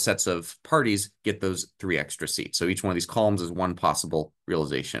sets of parties get those 3 extra seats. So each one of these columns is one possible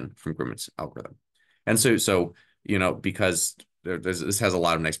realization from Grimmett's algorithm. And so because this has a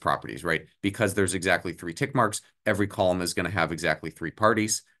lot of nice properties, right? Because there's exactly 3 tick marks, every column is going to have exactly 3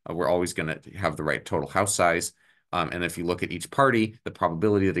 parties. We're always going to have the right total house size. And if you look at each party, the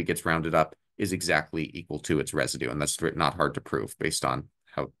probability that it gets rounded up is exactly equal to its residue. And that's not hard to prove based on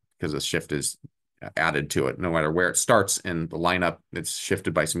because the shift is added to it. No matter where it starts in the lineup, it's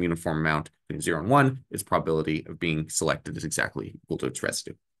shifted by some uniform amount between 0 and 1. Its probability of being selected is exactly equal to its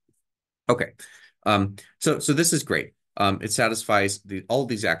residue. Okay, so this is great. It satisfies all of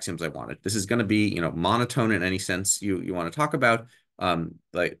these axioms I wanted. This is going to be, monotone in any sense you want to talk about. At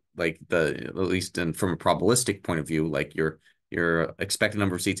least from a probabilistic point of view, like your expected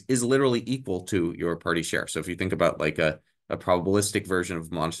number of seats is literally equal to your party share. So if you think about like a a probabilistic version of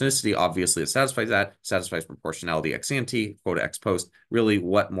monotonicity. Obviously, it satisfies that, satisfies proportionality ex ante, quota ex post. Really,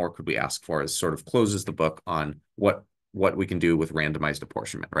 what more could we ask for? It sort of closes the book on what we can do with randomized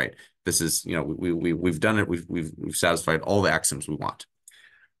apportionment, right? This is, you know, we've done it. We've satisfied all the axioms we want.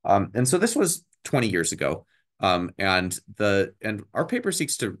 And so this was 20 years ago. And our paper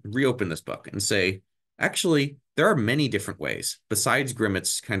seeks to reopen this book and say, actually, there are many different ways besides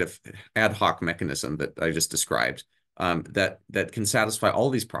Grimmit's kind of ad hoc mechanism that I just described that can satisfy all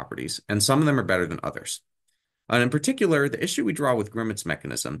these properties, and some of them are better than others. And in particular, the issue we draw with Grimmit's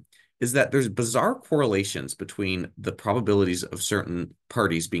mechanism is that there's bizarre correlations between the probabilities of certain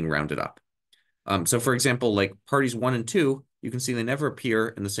parties being rounded up. So for example, like parties 1 and 2, you can see they never appear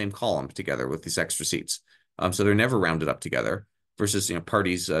in the same column together with these extra seats. So they're never rounded up together, versus, you know,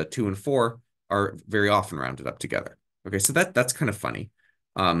 parties 2 and 4 are very often rounded up together. Okay, so that's kind of funny.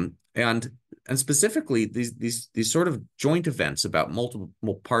 And specifically, these sort of joint events about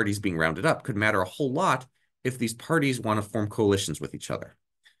multiple parties being rounded up could matter a whole lot if these parties want to form coalitions with each other.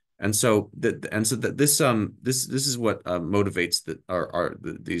 And so this is what motivates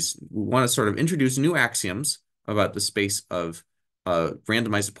these. We want to sort of introduce new axioms about the space of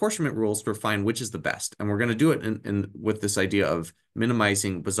randomized apportionment rules to find which is the best. And we're going to do it with this idea of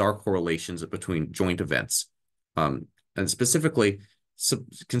minimizing bizarre correlations between joint events. And specifically,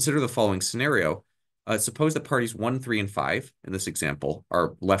 consider the following scenario. Suppose that parties 1, 3, and 5 in this example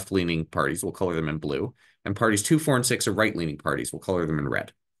are left-leaning parties. We'll color them in blue. And parties 2, 4, and 6 are right-leaning parties. We'll color them in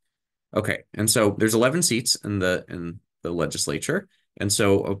red. Okay, and so there's 11 seats in the legislature. And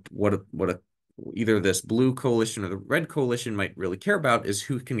so either this blue coalition or the red coalition might really care about is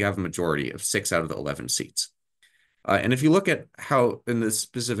who can have a majority of 6 out of the 11 seats. And if you look at how, in this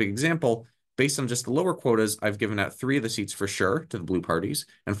specific example, based on just the lower quotas, I've given out 3 of the seats for sure to the blue parties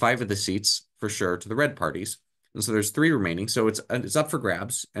and 5 of the seats for sure to the red parties. And so there's 3 remaining. So it's up for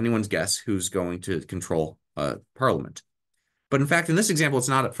grabs, anyone's guess who's going to control parliament. But in fact, in this example, it's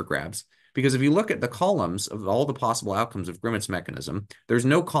not up for grabs, because if you look at the columns of all the possible outcomes of Grimmit's mechanism, there's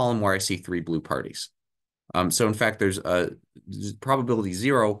no column where I see 3 blue parties. So in fact, there's a probability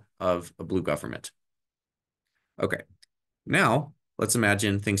 0 of a blue government. Okay, now let's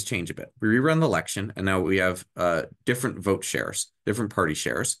imagine things change a bit. We rerun the election, and now we have different vote shares, different party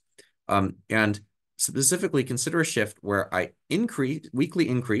shares. And specifically, consider a shift where I weekly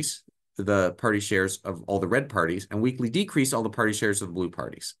increase the party shares of all the red parties and weekly decrease all the party shares of the blue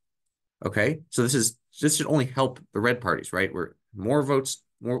parties. Okay, so this should only help the red parties, right? We're more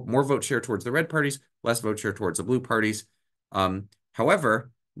vote share towards the red parties, less vote share towards the blue parties.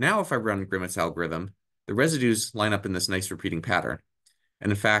 However, now if I run Grimmit's algorithm, the residues line up in this nice repeating pattern.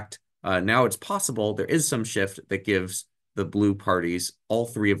 And in fact, now it's possible there is some shift that gives the blue parties, all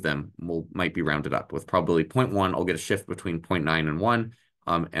 3 of them might be rounded up with probability 0.1. I'll get a shift between 0.9 and 1.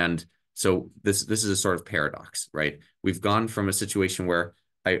 And so this is a sort of paradox, right? We've gone from a situation where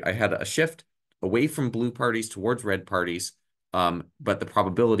I had a shift away from blue parties towards red parties, but the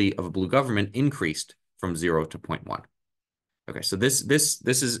probability of a blue government increased from 0 to 0.1. Okay, so this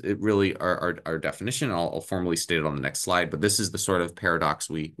is really our definition. I'll formally state it on the next slide, but this is the sort of paradox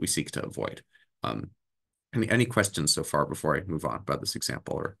we seek to avoid. Any questions so far before I move on about this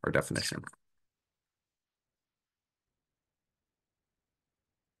example or definition?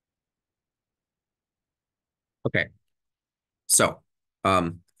 Okay, so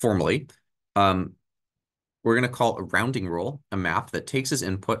formally, we're going to call a rounding rule a map that takes as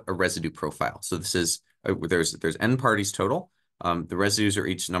input a residue profile. So this is there's n parties total. The residues are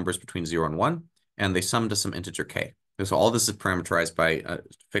each numbers between 0 and 1, and they sum to some integer k. So all this is parameterized by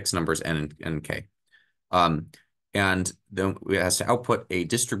fixed numbers n and k. And then it has to output a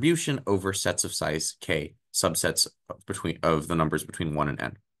distribution over sets of size k, subsets of the numbers between 1 and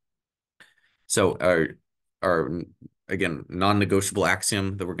n. So our again, non-negotiable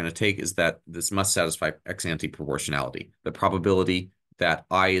axiom that we're going to take is that this must satisfy ex ante proportionality. The probability that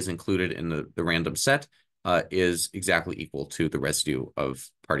I is included in the random set is exactly equal to the residue of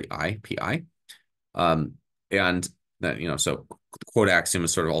party I, pi. And that, so the quota axiom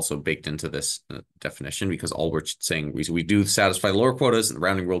is sort of also baked into this definition, because all we're saying is we do satisfy the lower quotas, and the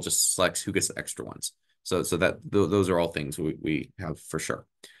rounding rule just selects who gets the extra ones. So that those are all things we have for sure.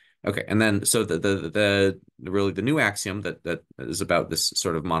 Okay, and then so really the new axiom that is about this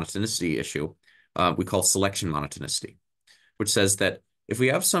sort of monotonicity issue, we call selection monotonicity, which says that if we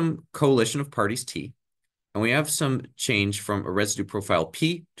have some coalition of parties T, and we have some change from a residue profile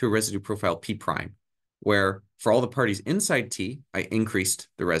P to a residue profile P prime, where for all the parties inside T, I increased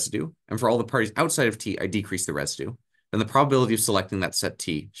the residue, and for all the parties outside of T, I decreased the residue, then the probability of selecting that set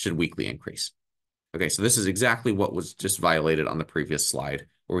T should weakly increase. Okay, so this is exactly what was just violated on the previous slide,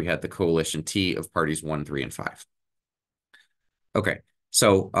 where we had the coalition T of parties 1, 3, and 5. Okay,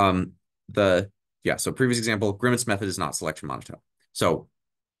 so so previous example, Grimmett's method is not selection monotone. So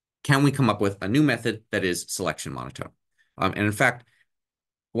can we come up with a new method that is selection monotone? And in fact,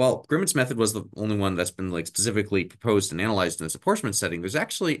 while Grimmett's method was the only one that's been like specifically proposed and analyzed in this apportionment setting, there's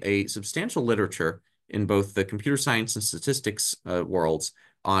actually a substantial literature in both the computer science and statistics worlds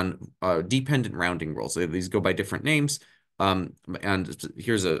on dependent rounding rules. These go by different names. And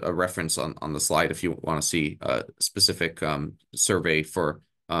here's a reference on the slide if you want to see a specific survey for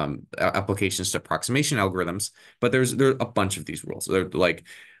applications to approximation algorithms. But there are a bunch of these rules. They're like,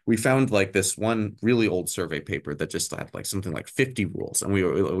 we found like this one really old survey paper that just had like something like 50 rules, and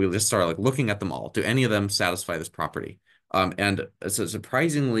we just started like looking at them all. Do any of them satisfy this property? And so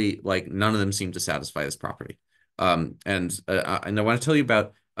surprisingly, like none of them seem to satisfy this property. And I want to tell you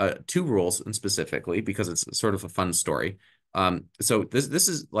about 2 rules and specifically because it's sort of a fun story. So this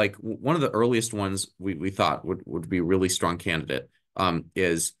is like one of the earliest ones we thought would be a really strong candidate.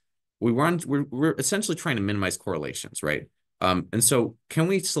 Is we're essentially trying to minimize correlations, right? And so can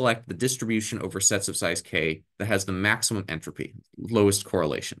we select the distribution over sets of size k that has the maximum entropy, lowest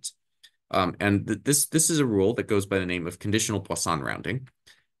correlations? And this is a rule that goes by the name of conditional Poisson rounding.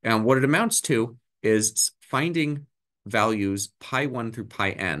 And what it amounts to is finding values pi 1 through pi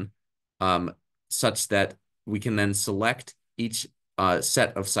n such that we can then select each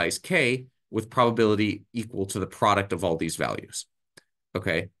set of size k with probability equal to the product of all these values.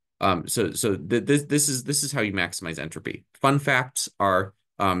 Okay. So this is how you maximize entropy. Fun facts are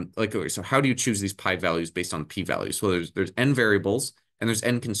so how do you choose these pi values based on p-values? Well, there's n variables and there's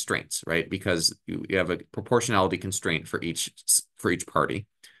n constraints, right? Because you have a proportionality constraint for each party.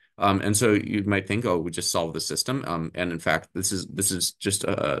 And so you might think, oh, we just solve the system. And in fact, this is just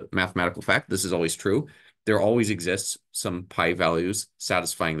a mathematical fact. This is always true. There always exists some pi values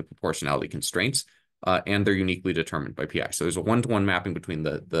satisfying the proportionality constraints. And they're uniquely determined by pi. So there's a one-to-one mapping between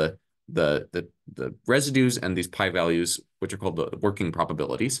the residues and these pi values, which are called the working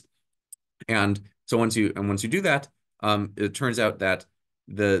probabilities. And so once you do that, it turns out that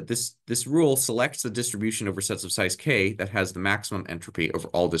this rule selects the distribution over sets of size k that has the maximum entropy over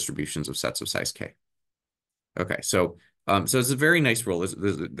all distributions of sets of size k. Okay, so it's a very nice rule.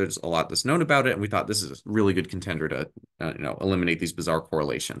 There's a lot that's known about it, and we thought this is a really good contender to eliminate these bizarre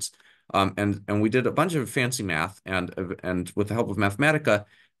correlations. And we did a bunch of fancy math, and with the help of Mathematica,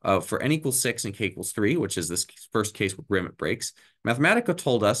 for n equals 6 and k equals 3, which is this first case where Grimmett breaks, Mathematica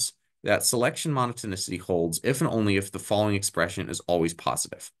told us that selection monotonicity holds if and only if the following expression is always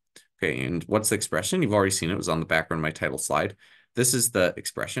positive. Okay, and what's the expression? You've already seen it. It was on the background of my title slide. This is the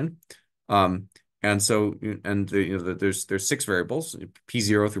expression. And so, there's 6 variables,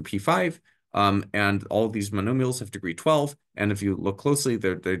 P0 through P5, and all of these monomials have degree 12. And if you look closely,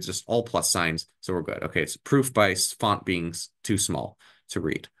 they're just all plus signs. So we're good. Okay, it's proof by font being too small to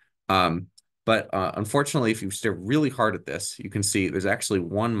read. But unfortunately, if you stare really hard at this, you can see there's actually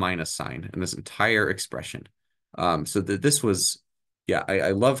 1 minus sign in this entire expression. So this was, yeah,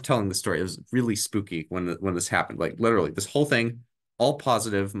 I love telling the story. It was really spooky when this happened. Like literally, this whole thing, all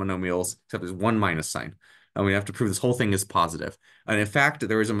positive monomials, except there's 1 minus sign. And we have to prove this whole thing is positive. And in fact,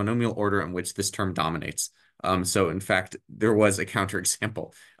 there is a monomial order in which this term dominates. So in fact, there was a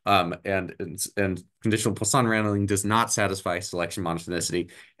counterexample. And conditional Poisson rounding does not satisfy selection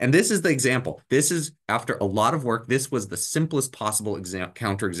monotonicity. And this is the example. This is, after a lot of work, this was the simplest possible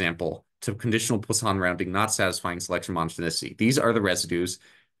counterexample to conditional Poisson rounding not satisfying selection monotonicity. These are the residues,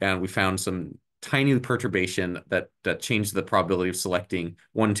 and we found some tiny perturbation that changed the probability of selecting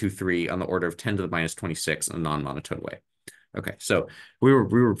 1, 2, 3 on the order of 10 to the minus 26 in a non-monotone way. Okay, so we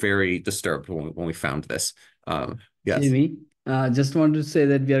were very disturbed when we found this. Yes. Jamie, just want to say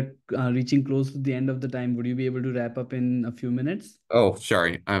that we are reaching close to the end of the time. Would you be able to wrap up in a few minutes? Oh,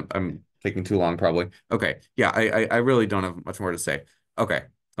 sorry, I'm taking too long probably. Okay, yeah, I really don't have much more to say. Okay,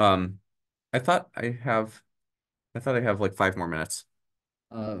 I thought I have like 5 more minutes.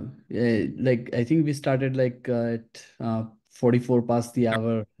 Yeah, like I think we started like at 44 past the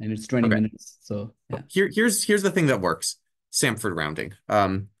hour, and it's 20 minutes. So yeah. Here's the thing that works: Samford rounding.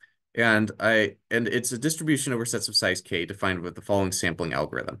 And it's a distribution over sets of size k defined with the following sampling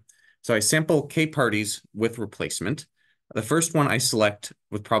algorithm. So I sample k parties with replacement. The first one I select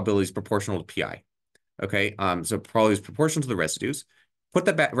with probabilities proportional to pi. Okay, so probability is proportional to the residues. Put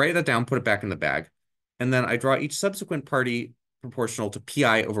that back, write that down, put it back in the bag, and then I draw each subsequent party proportional to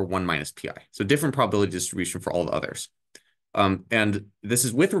pi over 1 minus pi. So different probability distribution for all the others. And this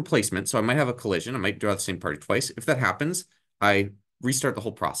is with replacement, so I might have a collision. I might draw the same party twice. If that happens, I restart the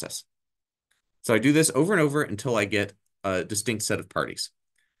whole process. So I do this over and over until I get a distinct set of parties.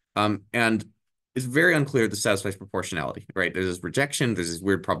 And it's very unclear this satisfies proportionality, right? There's this rejection, there's these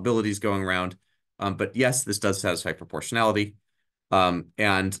weird probabilities going around. But yes, this does satisfy proportionality.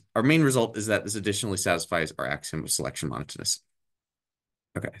 And our main result is that this additionally satisfies our axiom of selection monotonous.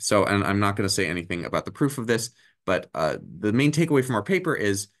 Okay, so, and I'm not going to say anything about the proof of this, but the main takeaway from our paper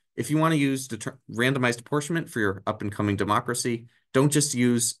is if you want to use randomized apportionment for your up-and-coming democracy, don't just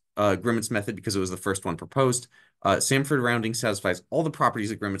use Grimmit's method because it was the first one proposed. Samford rounding satisfies all the properties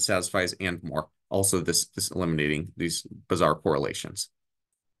that Grimmett satisfies and more. Also, this eliminating these bizarre correlations.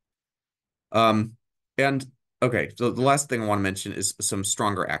 And okay, so the last thing I want to mention is some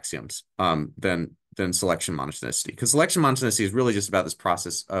stronger axioms than selection monotonicity, because selection monotonicity is really just about this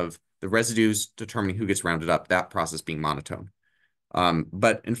process of the residues determining who gets rounded up, that process being monotone.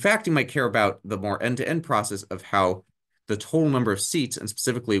 But in fact, you might care about the more end-to-end process of how the total number of seats, and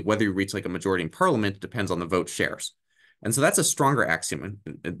specifically whether you reach like a majority in parliament, depends on the vote shares. And so that's a stronger axiom.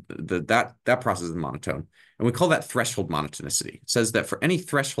 That process is monotone. And we call that threshold monotonicity. It says that for any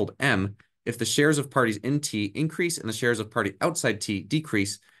threshold M, if the shares of parties in T increase and the shares of party outside T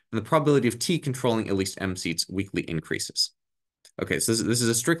decrease, then the probability of T controlling at least M seats weakly increases. Okay, so this is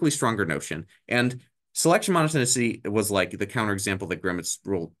a strictly stronger notion. And selection monotonicity was like the counterexample that Grimmit's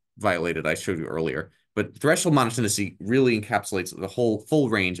rule violated I showed you earlier. But threshold monotonicity really encapsulates the whole full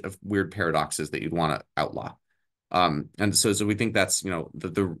range of weird paradoxes that you'd want to outlaw. And so we think that's, you know,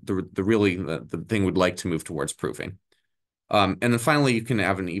 the thing we'd like to move towards proving. And then finally, you can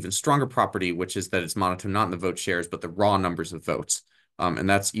have an even stronger property, which is that it's monotone not in the vote shares, but the raw numbers of votes. And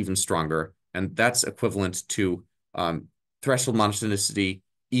that's even stronger. And that's equivalent to threshold monotonicity,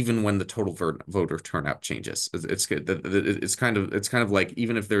 even when the total voter turnout changes. It's kind of like,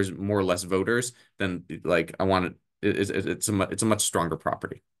 even if there's more or less voters, then like I want it's a much stronger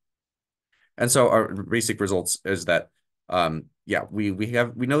property. And so our basic results is that yeah, we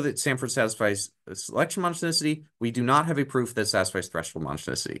know that Samford satisfies selection monotonicity. We do not have a proof that satisfies threshold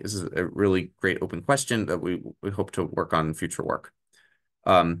monotonicity. This is a really great open question that we hope to work on in future work.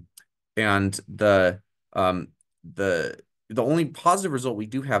 And the only positive result we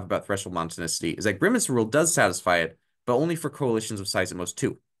do have about threshold monotonicity is that Grimmit's rule does satisfy it, but only for coalitions of size at most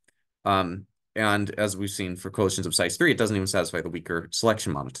 2. And as we've seen for coalitions of size 3, it doesn't even satisfy the weaker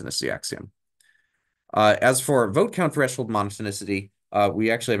selection monotonicity axiom. As for vote count threshold monotonicity,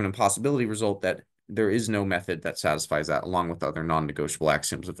 we actually have an impossibility result that there is no method that satisfies that, along with other non-negotiable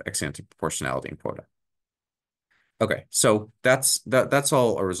axioms of ex-ante proportionality and quota. Okay, so that's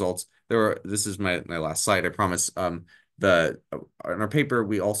all our results. This is my last slide, I promise. In our paper,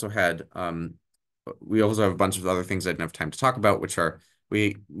 we also have a bunch of other things I didn't have time to talk about, which are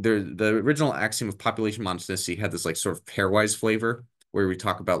the original axiom of population monotonicity had this like sort of pairwise flavor, where we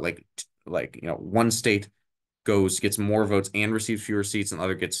talk about like you know, one state gets more votes and receives fewer seats, and the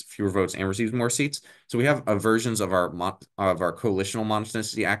other gets fewer votes and receives more seats. So we have versions of our coalitional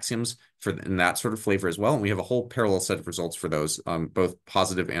monotonicity axioms in that sort of flavor as well, and we have a whole parallel set of results for those, both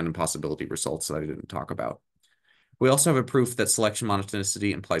positive and impossibility results that I didn't talk about. We also have a proof that selection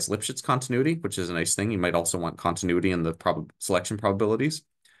monotonicity implies Lipschitz continuity, which is a nice thing. You might also want continuity in the selection probabilities.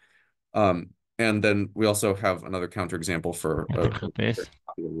 And then we also have another counterexample for a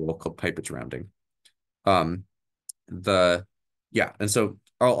rule called pipage rounding. And so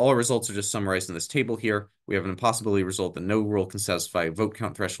all our results are just summarized in this table here. We have an impossibility result that no rule can satisfy vote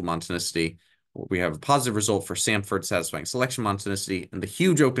count threshold monotonicity. We have a positive result for Samford satisfying selection monotonicity. And the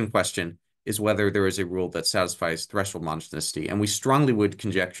huge open question is whether there is a rule that satisfies threshold monotonicity. And we strongly would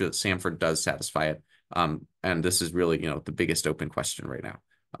conjecture that Samford does satisfy it. And this is really, you know, the biggest open question right now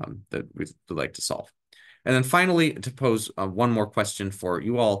that we'd like to solve. And then finally, to pose one more question for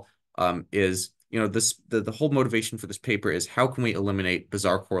you all is, you know, the whole motivation for this paper is how can we eliminate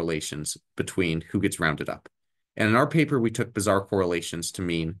bizarre correlations between who gets rounded up? And in our paper, we took bizarre correlations to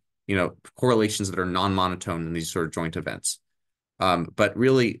mean, you know, correlations that are non-monotone in these sort of joint events. But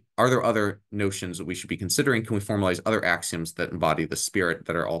really, are there other notions that we should be considering? Can we formalize other axioms that embody the spirit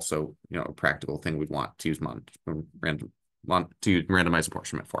that are also, you know, a practical thing we'd want to use randomized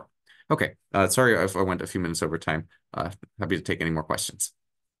apportionment for? Okay, sorry if I went a few minutes over time. Happy to take any more questions.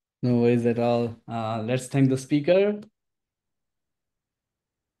 No worries at all. Let's thank the speaker.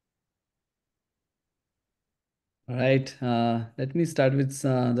 All right, let me start with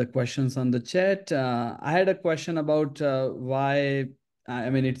the questions on the chat. I had a question about why, I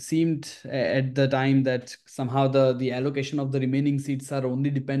mean, it seemed at the time that somehow the allocation of the remaining seats are only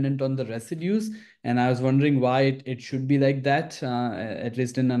dependent on the residues. And I was wondering why it should be like that, at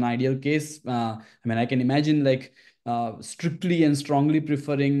least in an ideal case. I mean, I can imagine like strictly and strongly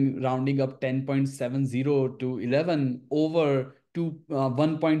preferring rounding up 10.70 to 11 over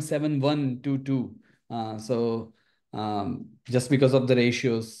 1.71 to 2. So just because of the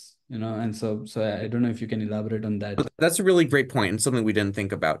ratios, and so I don't know if you can elaborate on that. That's a really great point and something we didn't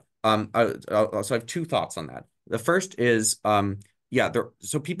think about. So I have two thoughts on that. The first is, so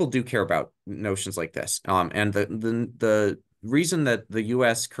people do care about notions like this. And the reason that the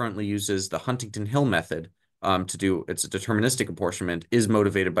US currently uses the Huntington Hill method to do its deterministic apportionment is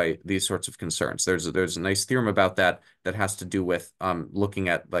motivated by these sorts of concerns. There's a nice theorem about that has to do with looking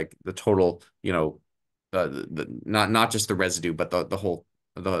at like the total, not just the residue, but the whole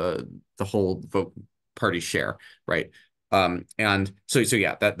vote party share, right? And so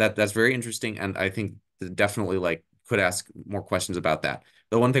yeah, that's very interesting, and I think definitely like could ask more questions about that.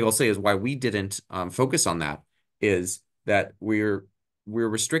 The one thing I'll say is why we didn't focus on that is that we're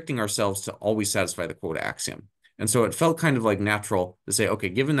restricting ourselves to always satisfy the quota axiom. And so it felt kind of like natural to say, okay,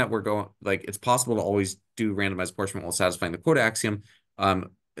 given that we're going, like, it's possible to always do randomized apportionment while satisfying the quota axiom,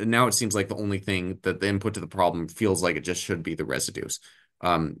 now it seems like the only thing that the input to the problem feels like it just should be the residues.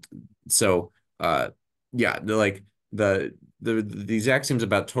 Yeah, these axioms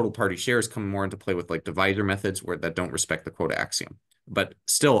about total party shares come more into play with like divisor methods that don't respect the quota axiom. But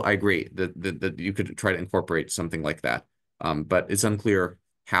still, I agree that you could try to incorporate something like that. But it's unclear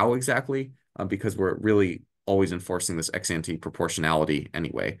how exactly, because we're really always enforcing this ex ante proportionality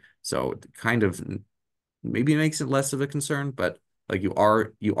anyway. So it kind of maybe makes it less of a concern, but like you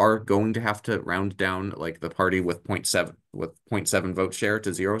are going to have to round down like the party with 0.7 vote share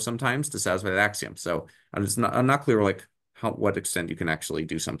to 0 sometimes to satisfy that axiom. So I'm not clear like what extent you can actually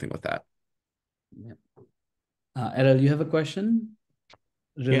do something with that. Yeah. Errol, you have a question?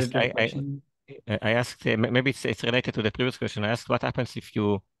 Yes, I asked, maybe it's related to the previous question. I asked what happens if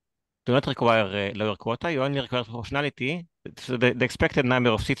you do not require lower quota, you only require proportionality. So the expected number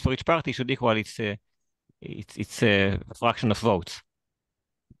of seats for each party should equal its a fraction of votes.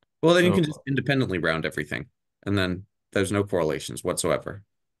 Well, then you can just independently round everything, and then there's no correlations whatsoever.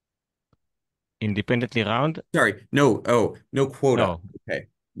 Independently round? Sorry, no. Oh, no quota. Oh. Okay.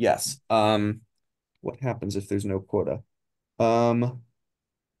 Yes. What happens if there's no quota?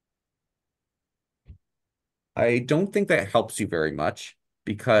 I don't think that helps you very much,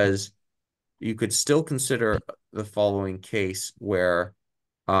 because you could still consider the following case where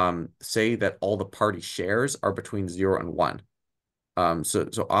say that all the party shares are between 0 and 1.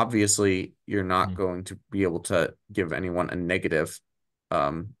 So obviously you're not going to be able to give anyone a negative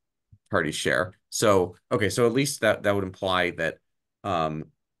party share. So okay, so at least that would imply that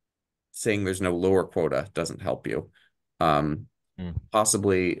saying there's no lower quota doesn't help you.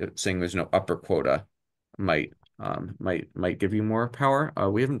 Possibly saying there's no upper quota might give you more power.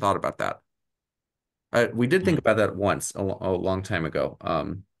 We haven't thought about that. We did think about that once a long time ago.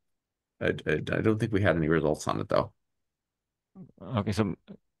 I don't think we had any results on it though.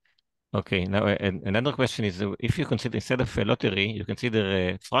 Okay, now another question is, if you consider instead of a lottery, you consider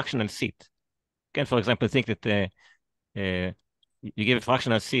a fractional seat. You can, for example, think that you give a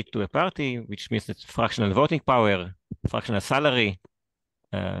fractional seat to a party, which means it's fractional voting power, fractional salary.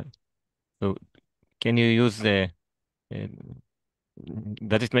 So can you use the?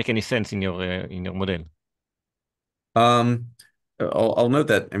 Does it make any sense in your model? I'll note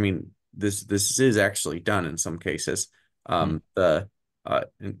that, I mean, this is actually done in some cases. In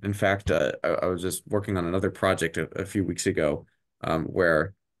fact, I was just working on another project a few weeks ago,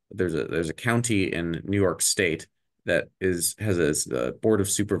 where there's a county in New York State that has a board of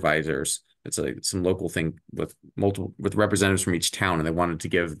supervisors. It's like some local thing with representatives from each town, and they wanted to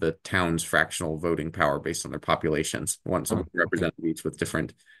give the towns fractional voting power based on their populations. They want someone represented each with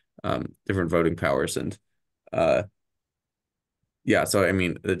different voting powers, and yeah, so I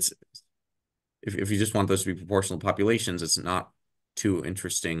mean, it's if you just want those to be proportional populations, it's not too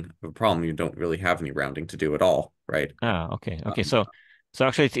interesting of a problem. You don't really have any rounding to do at all, right? Okay. So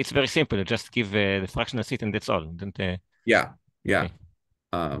actually, it's very simple. You just give the fractional seat, and that's all. Yeah. Okay.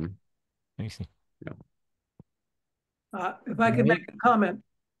 I see. If I could make a comment,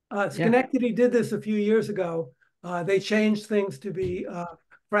 Schenectady did this a few years ago. They changed things to be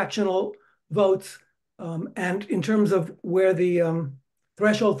fractional votes. And in terms of where the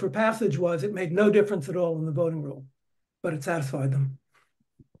threshold for passage was, it made no difference at all in the voting rule, but it satisfied them.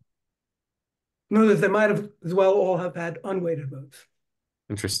 Notice they might have as well all have had unweighted votes.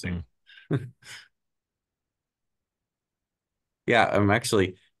 Interesting. Yeah,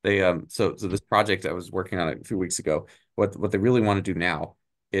 actually so this project I was working on a few weeks ago, what they really want to do now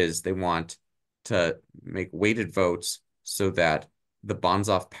is they want to make weighted votes so that the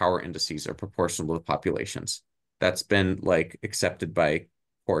Bonzoff power indices are proportional to the populations. that's been like accepted by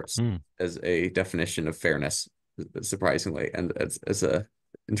courts as a definition of fairness, surprisingly, and as a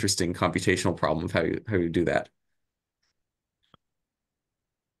interesting computational problem of how you do that.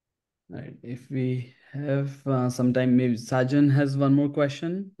 Right. If we have some time, maybe Sajan has one more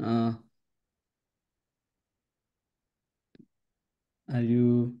question. Are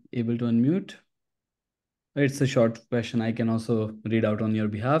you able to unmute? It's a short question. I can also read out on your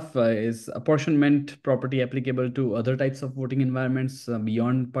behalf. Is apportionment property applicable to other types of voting environments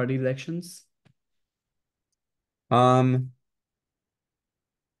beyond party elections? I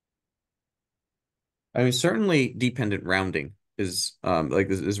mean, certainly dependent rounding is like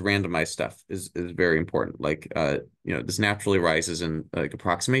this randomized stuff is very important. Like you know, this naturally arises in like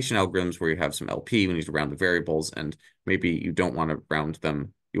approximation algorithms where you have some LP, we need to round the variables, and maybe you don't want to round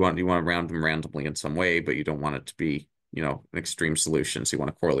them. You want to round them randomly in some way, but you don't want it to be, you know, an extreme solution. So you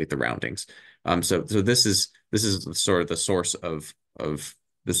want to correlate the roundings. So this is sort of the source of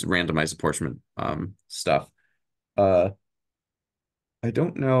this randomized apportionment stuff. I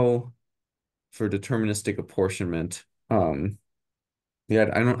don't know for deterministic apportionment. Yeah,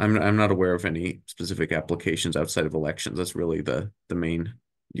 I'm not aware of any specific applications outside of elections. That's really the main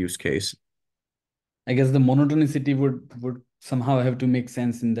use case. I guess the monotonicity would somehow have to make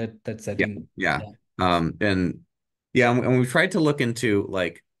sense in that setting. Yeah. And we tried to look into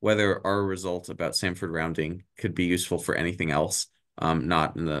like whether our results about Samford rounding could be useful for anything else,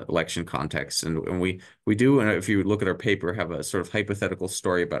 not in the election context. And we do, and if you look at our paper, have a sort of hypothetical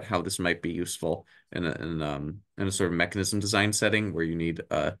story about how this might be useful in a sort of mechanism design setting where you need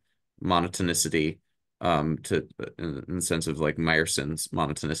monotonicity to in the sense of like Meyerson's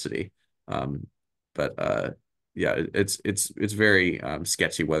monotonicity. But yeah, it's very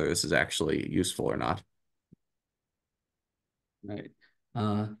sketchy whether this is actually useful or not. Right.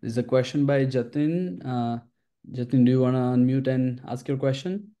 There's a question by Jatin. Jatin, do you want to unmute and ask your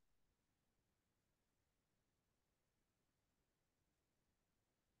question?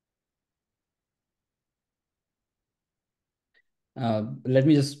 Let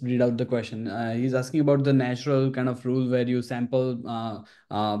me just read out the question. He's asking about the natural kind of rule where you sample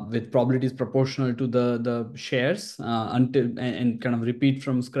with probabilities proportional to the shares until and kind of repeat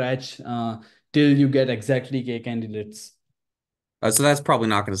from scratch till you get exactly K candidates. So that's probably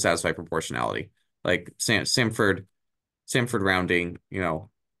not going to satisfy proportionality. Like Samford rounding, you know,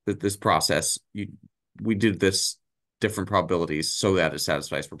 this process, we did this different probabilities so that it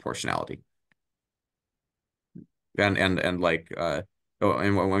satisfies proportionality. And like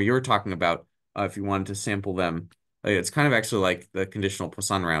and when you were talking about if you wanted to sample them, it's kind of actually like the conditional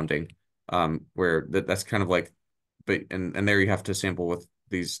Poisson rounding, where that's kind of like, but and there you have to sample with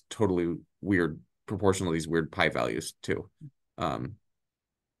these totally weird proportional these weird pi values too.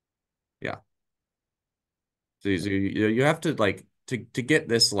 Yeah. So you have to like to get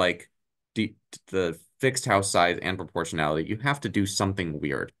this like the fixed house size and proportionality, you have to do something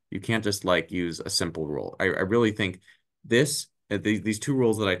weird. You can't just like use a simple rule. I really think these two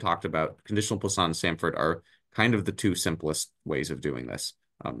rules that I talked about, conditional Poisson and Samford, are kind of the two simplest ways of doing this.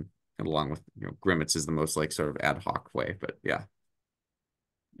 And along with, you know, Grimit's is the most like sort of ad hoc way, but yeah.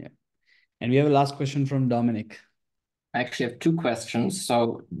 Yeah. And we have a last question from Dominic. I actually have two questions.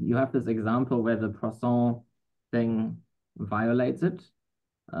 So you have this example where the Poisson thing violates it,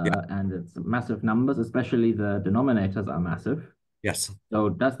 and it's massive numbers, especially the denominators are massive. Yes. So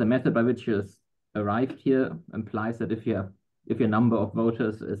does the method by which you arrived here implies that if your number of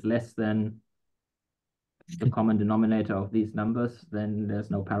voters is less than the common denominator of these numbers, then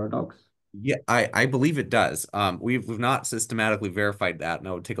there's no paradox? Yeah, I believe it does. We've not systematically verified that, and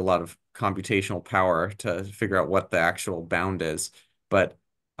it would take a lot of computational power to figure out what the actual bound is. But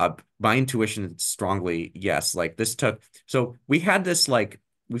my intuition strongly, yes. Like this took, so we found this like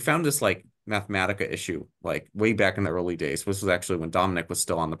Mathematica issue like way back in the early days. This was actually when Dominic was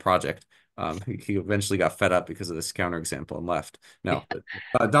still on the project. He eventually got fed up because of this counterexample and left. No,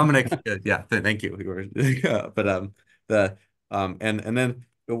 but, Dominic, yeah, thank you. But and then.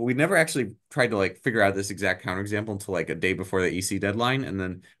 But we never actually tried to like figure out this exact counterexample until like a day before the EC deadline. And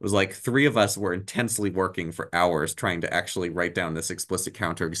then it was like 3 of us were intensely working for hours trying to actually write down this explicit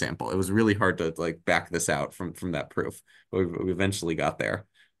counterexample. It was really hard to like back this out from that proof. But we eventually got there.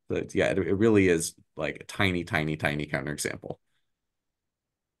 But yeah, it really is like a tiny counterexample.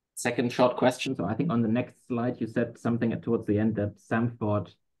 Second short question. So I think on the next slide, you said something towards the end that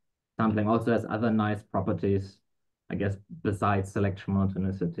Samford sampling also has other nice properties, I guess, besides selection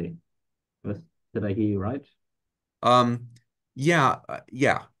monotonicity. Did I hear you right? Yeah.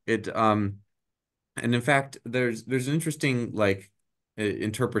 It and in fact, there's an interesting like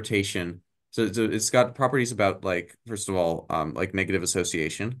interpretation So it's got properties about, like, first of all, like negative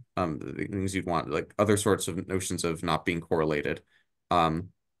association, the things you'd want, like other sorts of notions of not being correlated.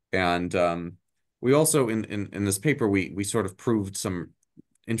 And we also in this paper we sort of proved some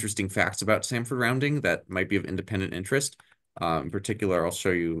interesting facts about Samford rounding that might be of independent interest. In particular, I'll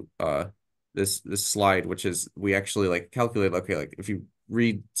show you this slide, which is we actually like calculate, okay, like if you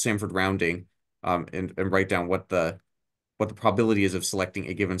read Samford rounding and write down what the probability is of selecting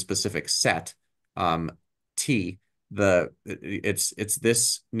a given specific set, T, it's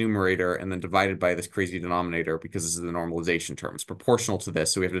this numerator and then divided by this crazy denominator, because this is the normalization term. It's proportional to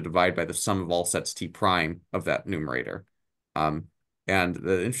this, so we have to divide by the sum of all sets T prime of that numerator. And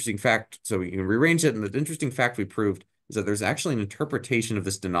the interesting fact, so we can rearrange it, and the interesting fact we proved is that there's actually an interpretation of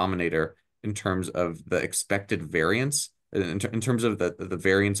this denominator in terms of the expected variance, in terms of the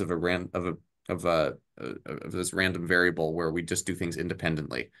variance of this random variable where we just do things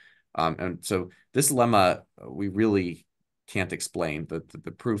independently. And so this lemma we really can't explain.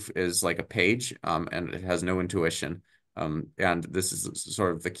 The proof is like a page, and it has no intuition. And this is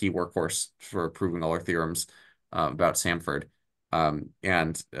sort of the key workhorse for proving all our theorems about Samford.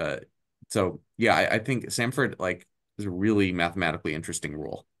 So yeah, I think Samford like is a really mathematically interesting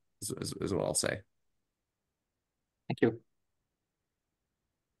rule, is what I'll say. Thank you.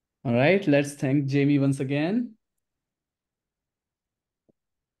 All right, let's thank Jamie once again.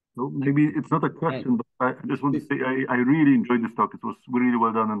 So maybe it's not a question, but I just want to say I really enjoyed this talk. It was really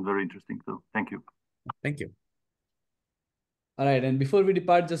well done and very interesting. So thank you. Thank you. All right, and before we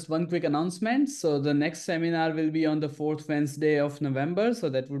depart, just one quick announcement. So the next seminar will be on the 4th Wednesday of November. So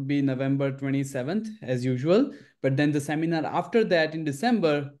that would be November 27th, as usual. But then the seminar after that in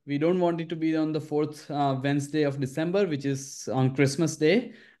December, we don't want it to be on the 4th Wednesday of December, which is on Christmas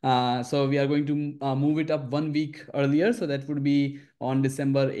Day. So we are going to move it up 1 week earlier. So that would be on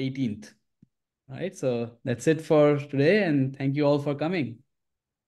December 18th. All right, so that's it for today. And thank you all for coming.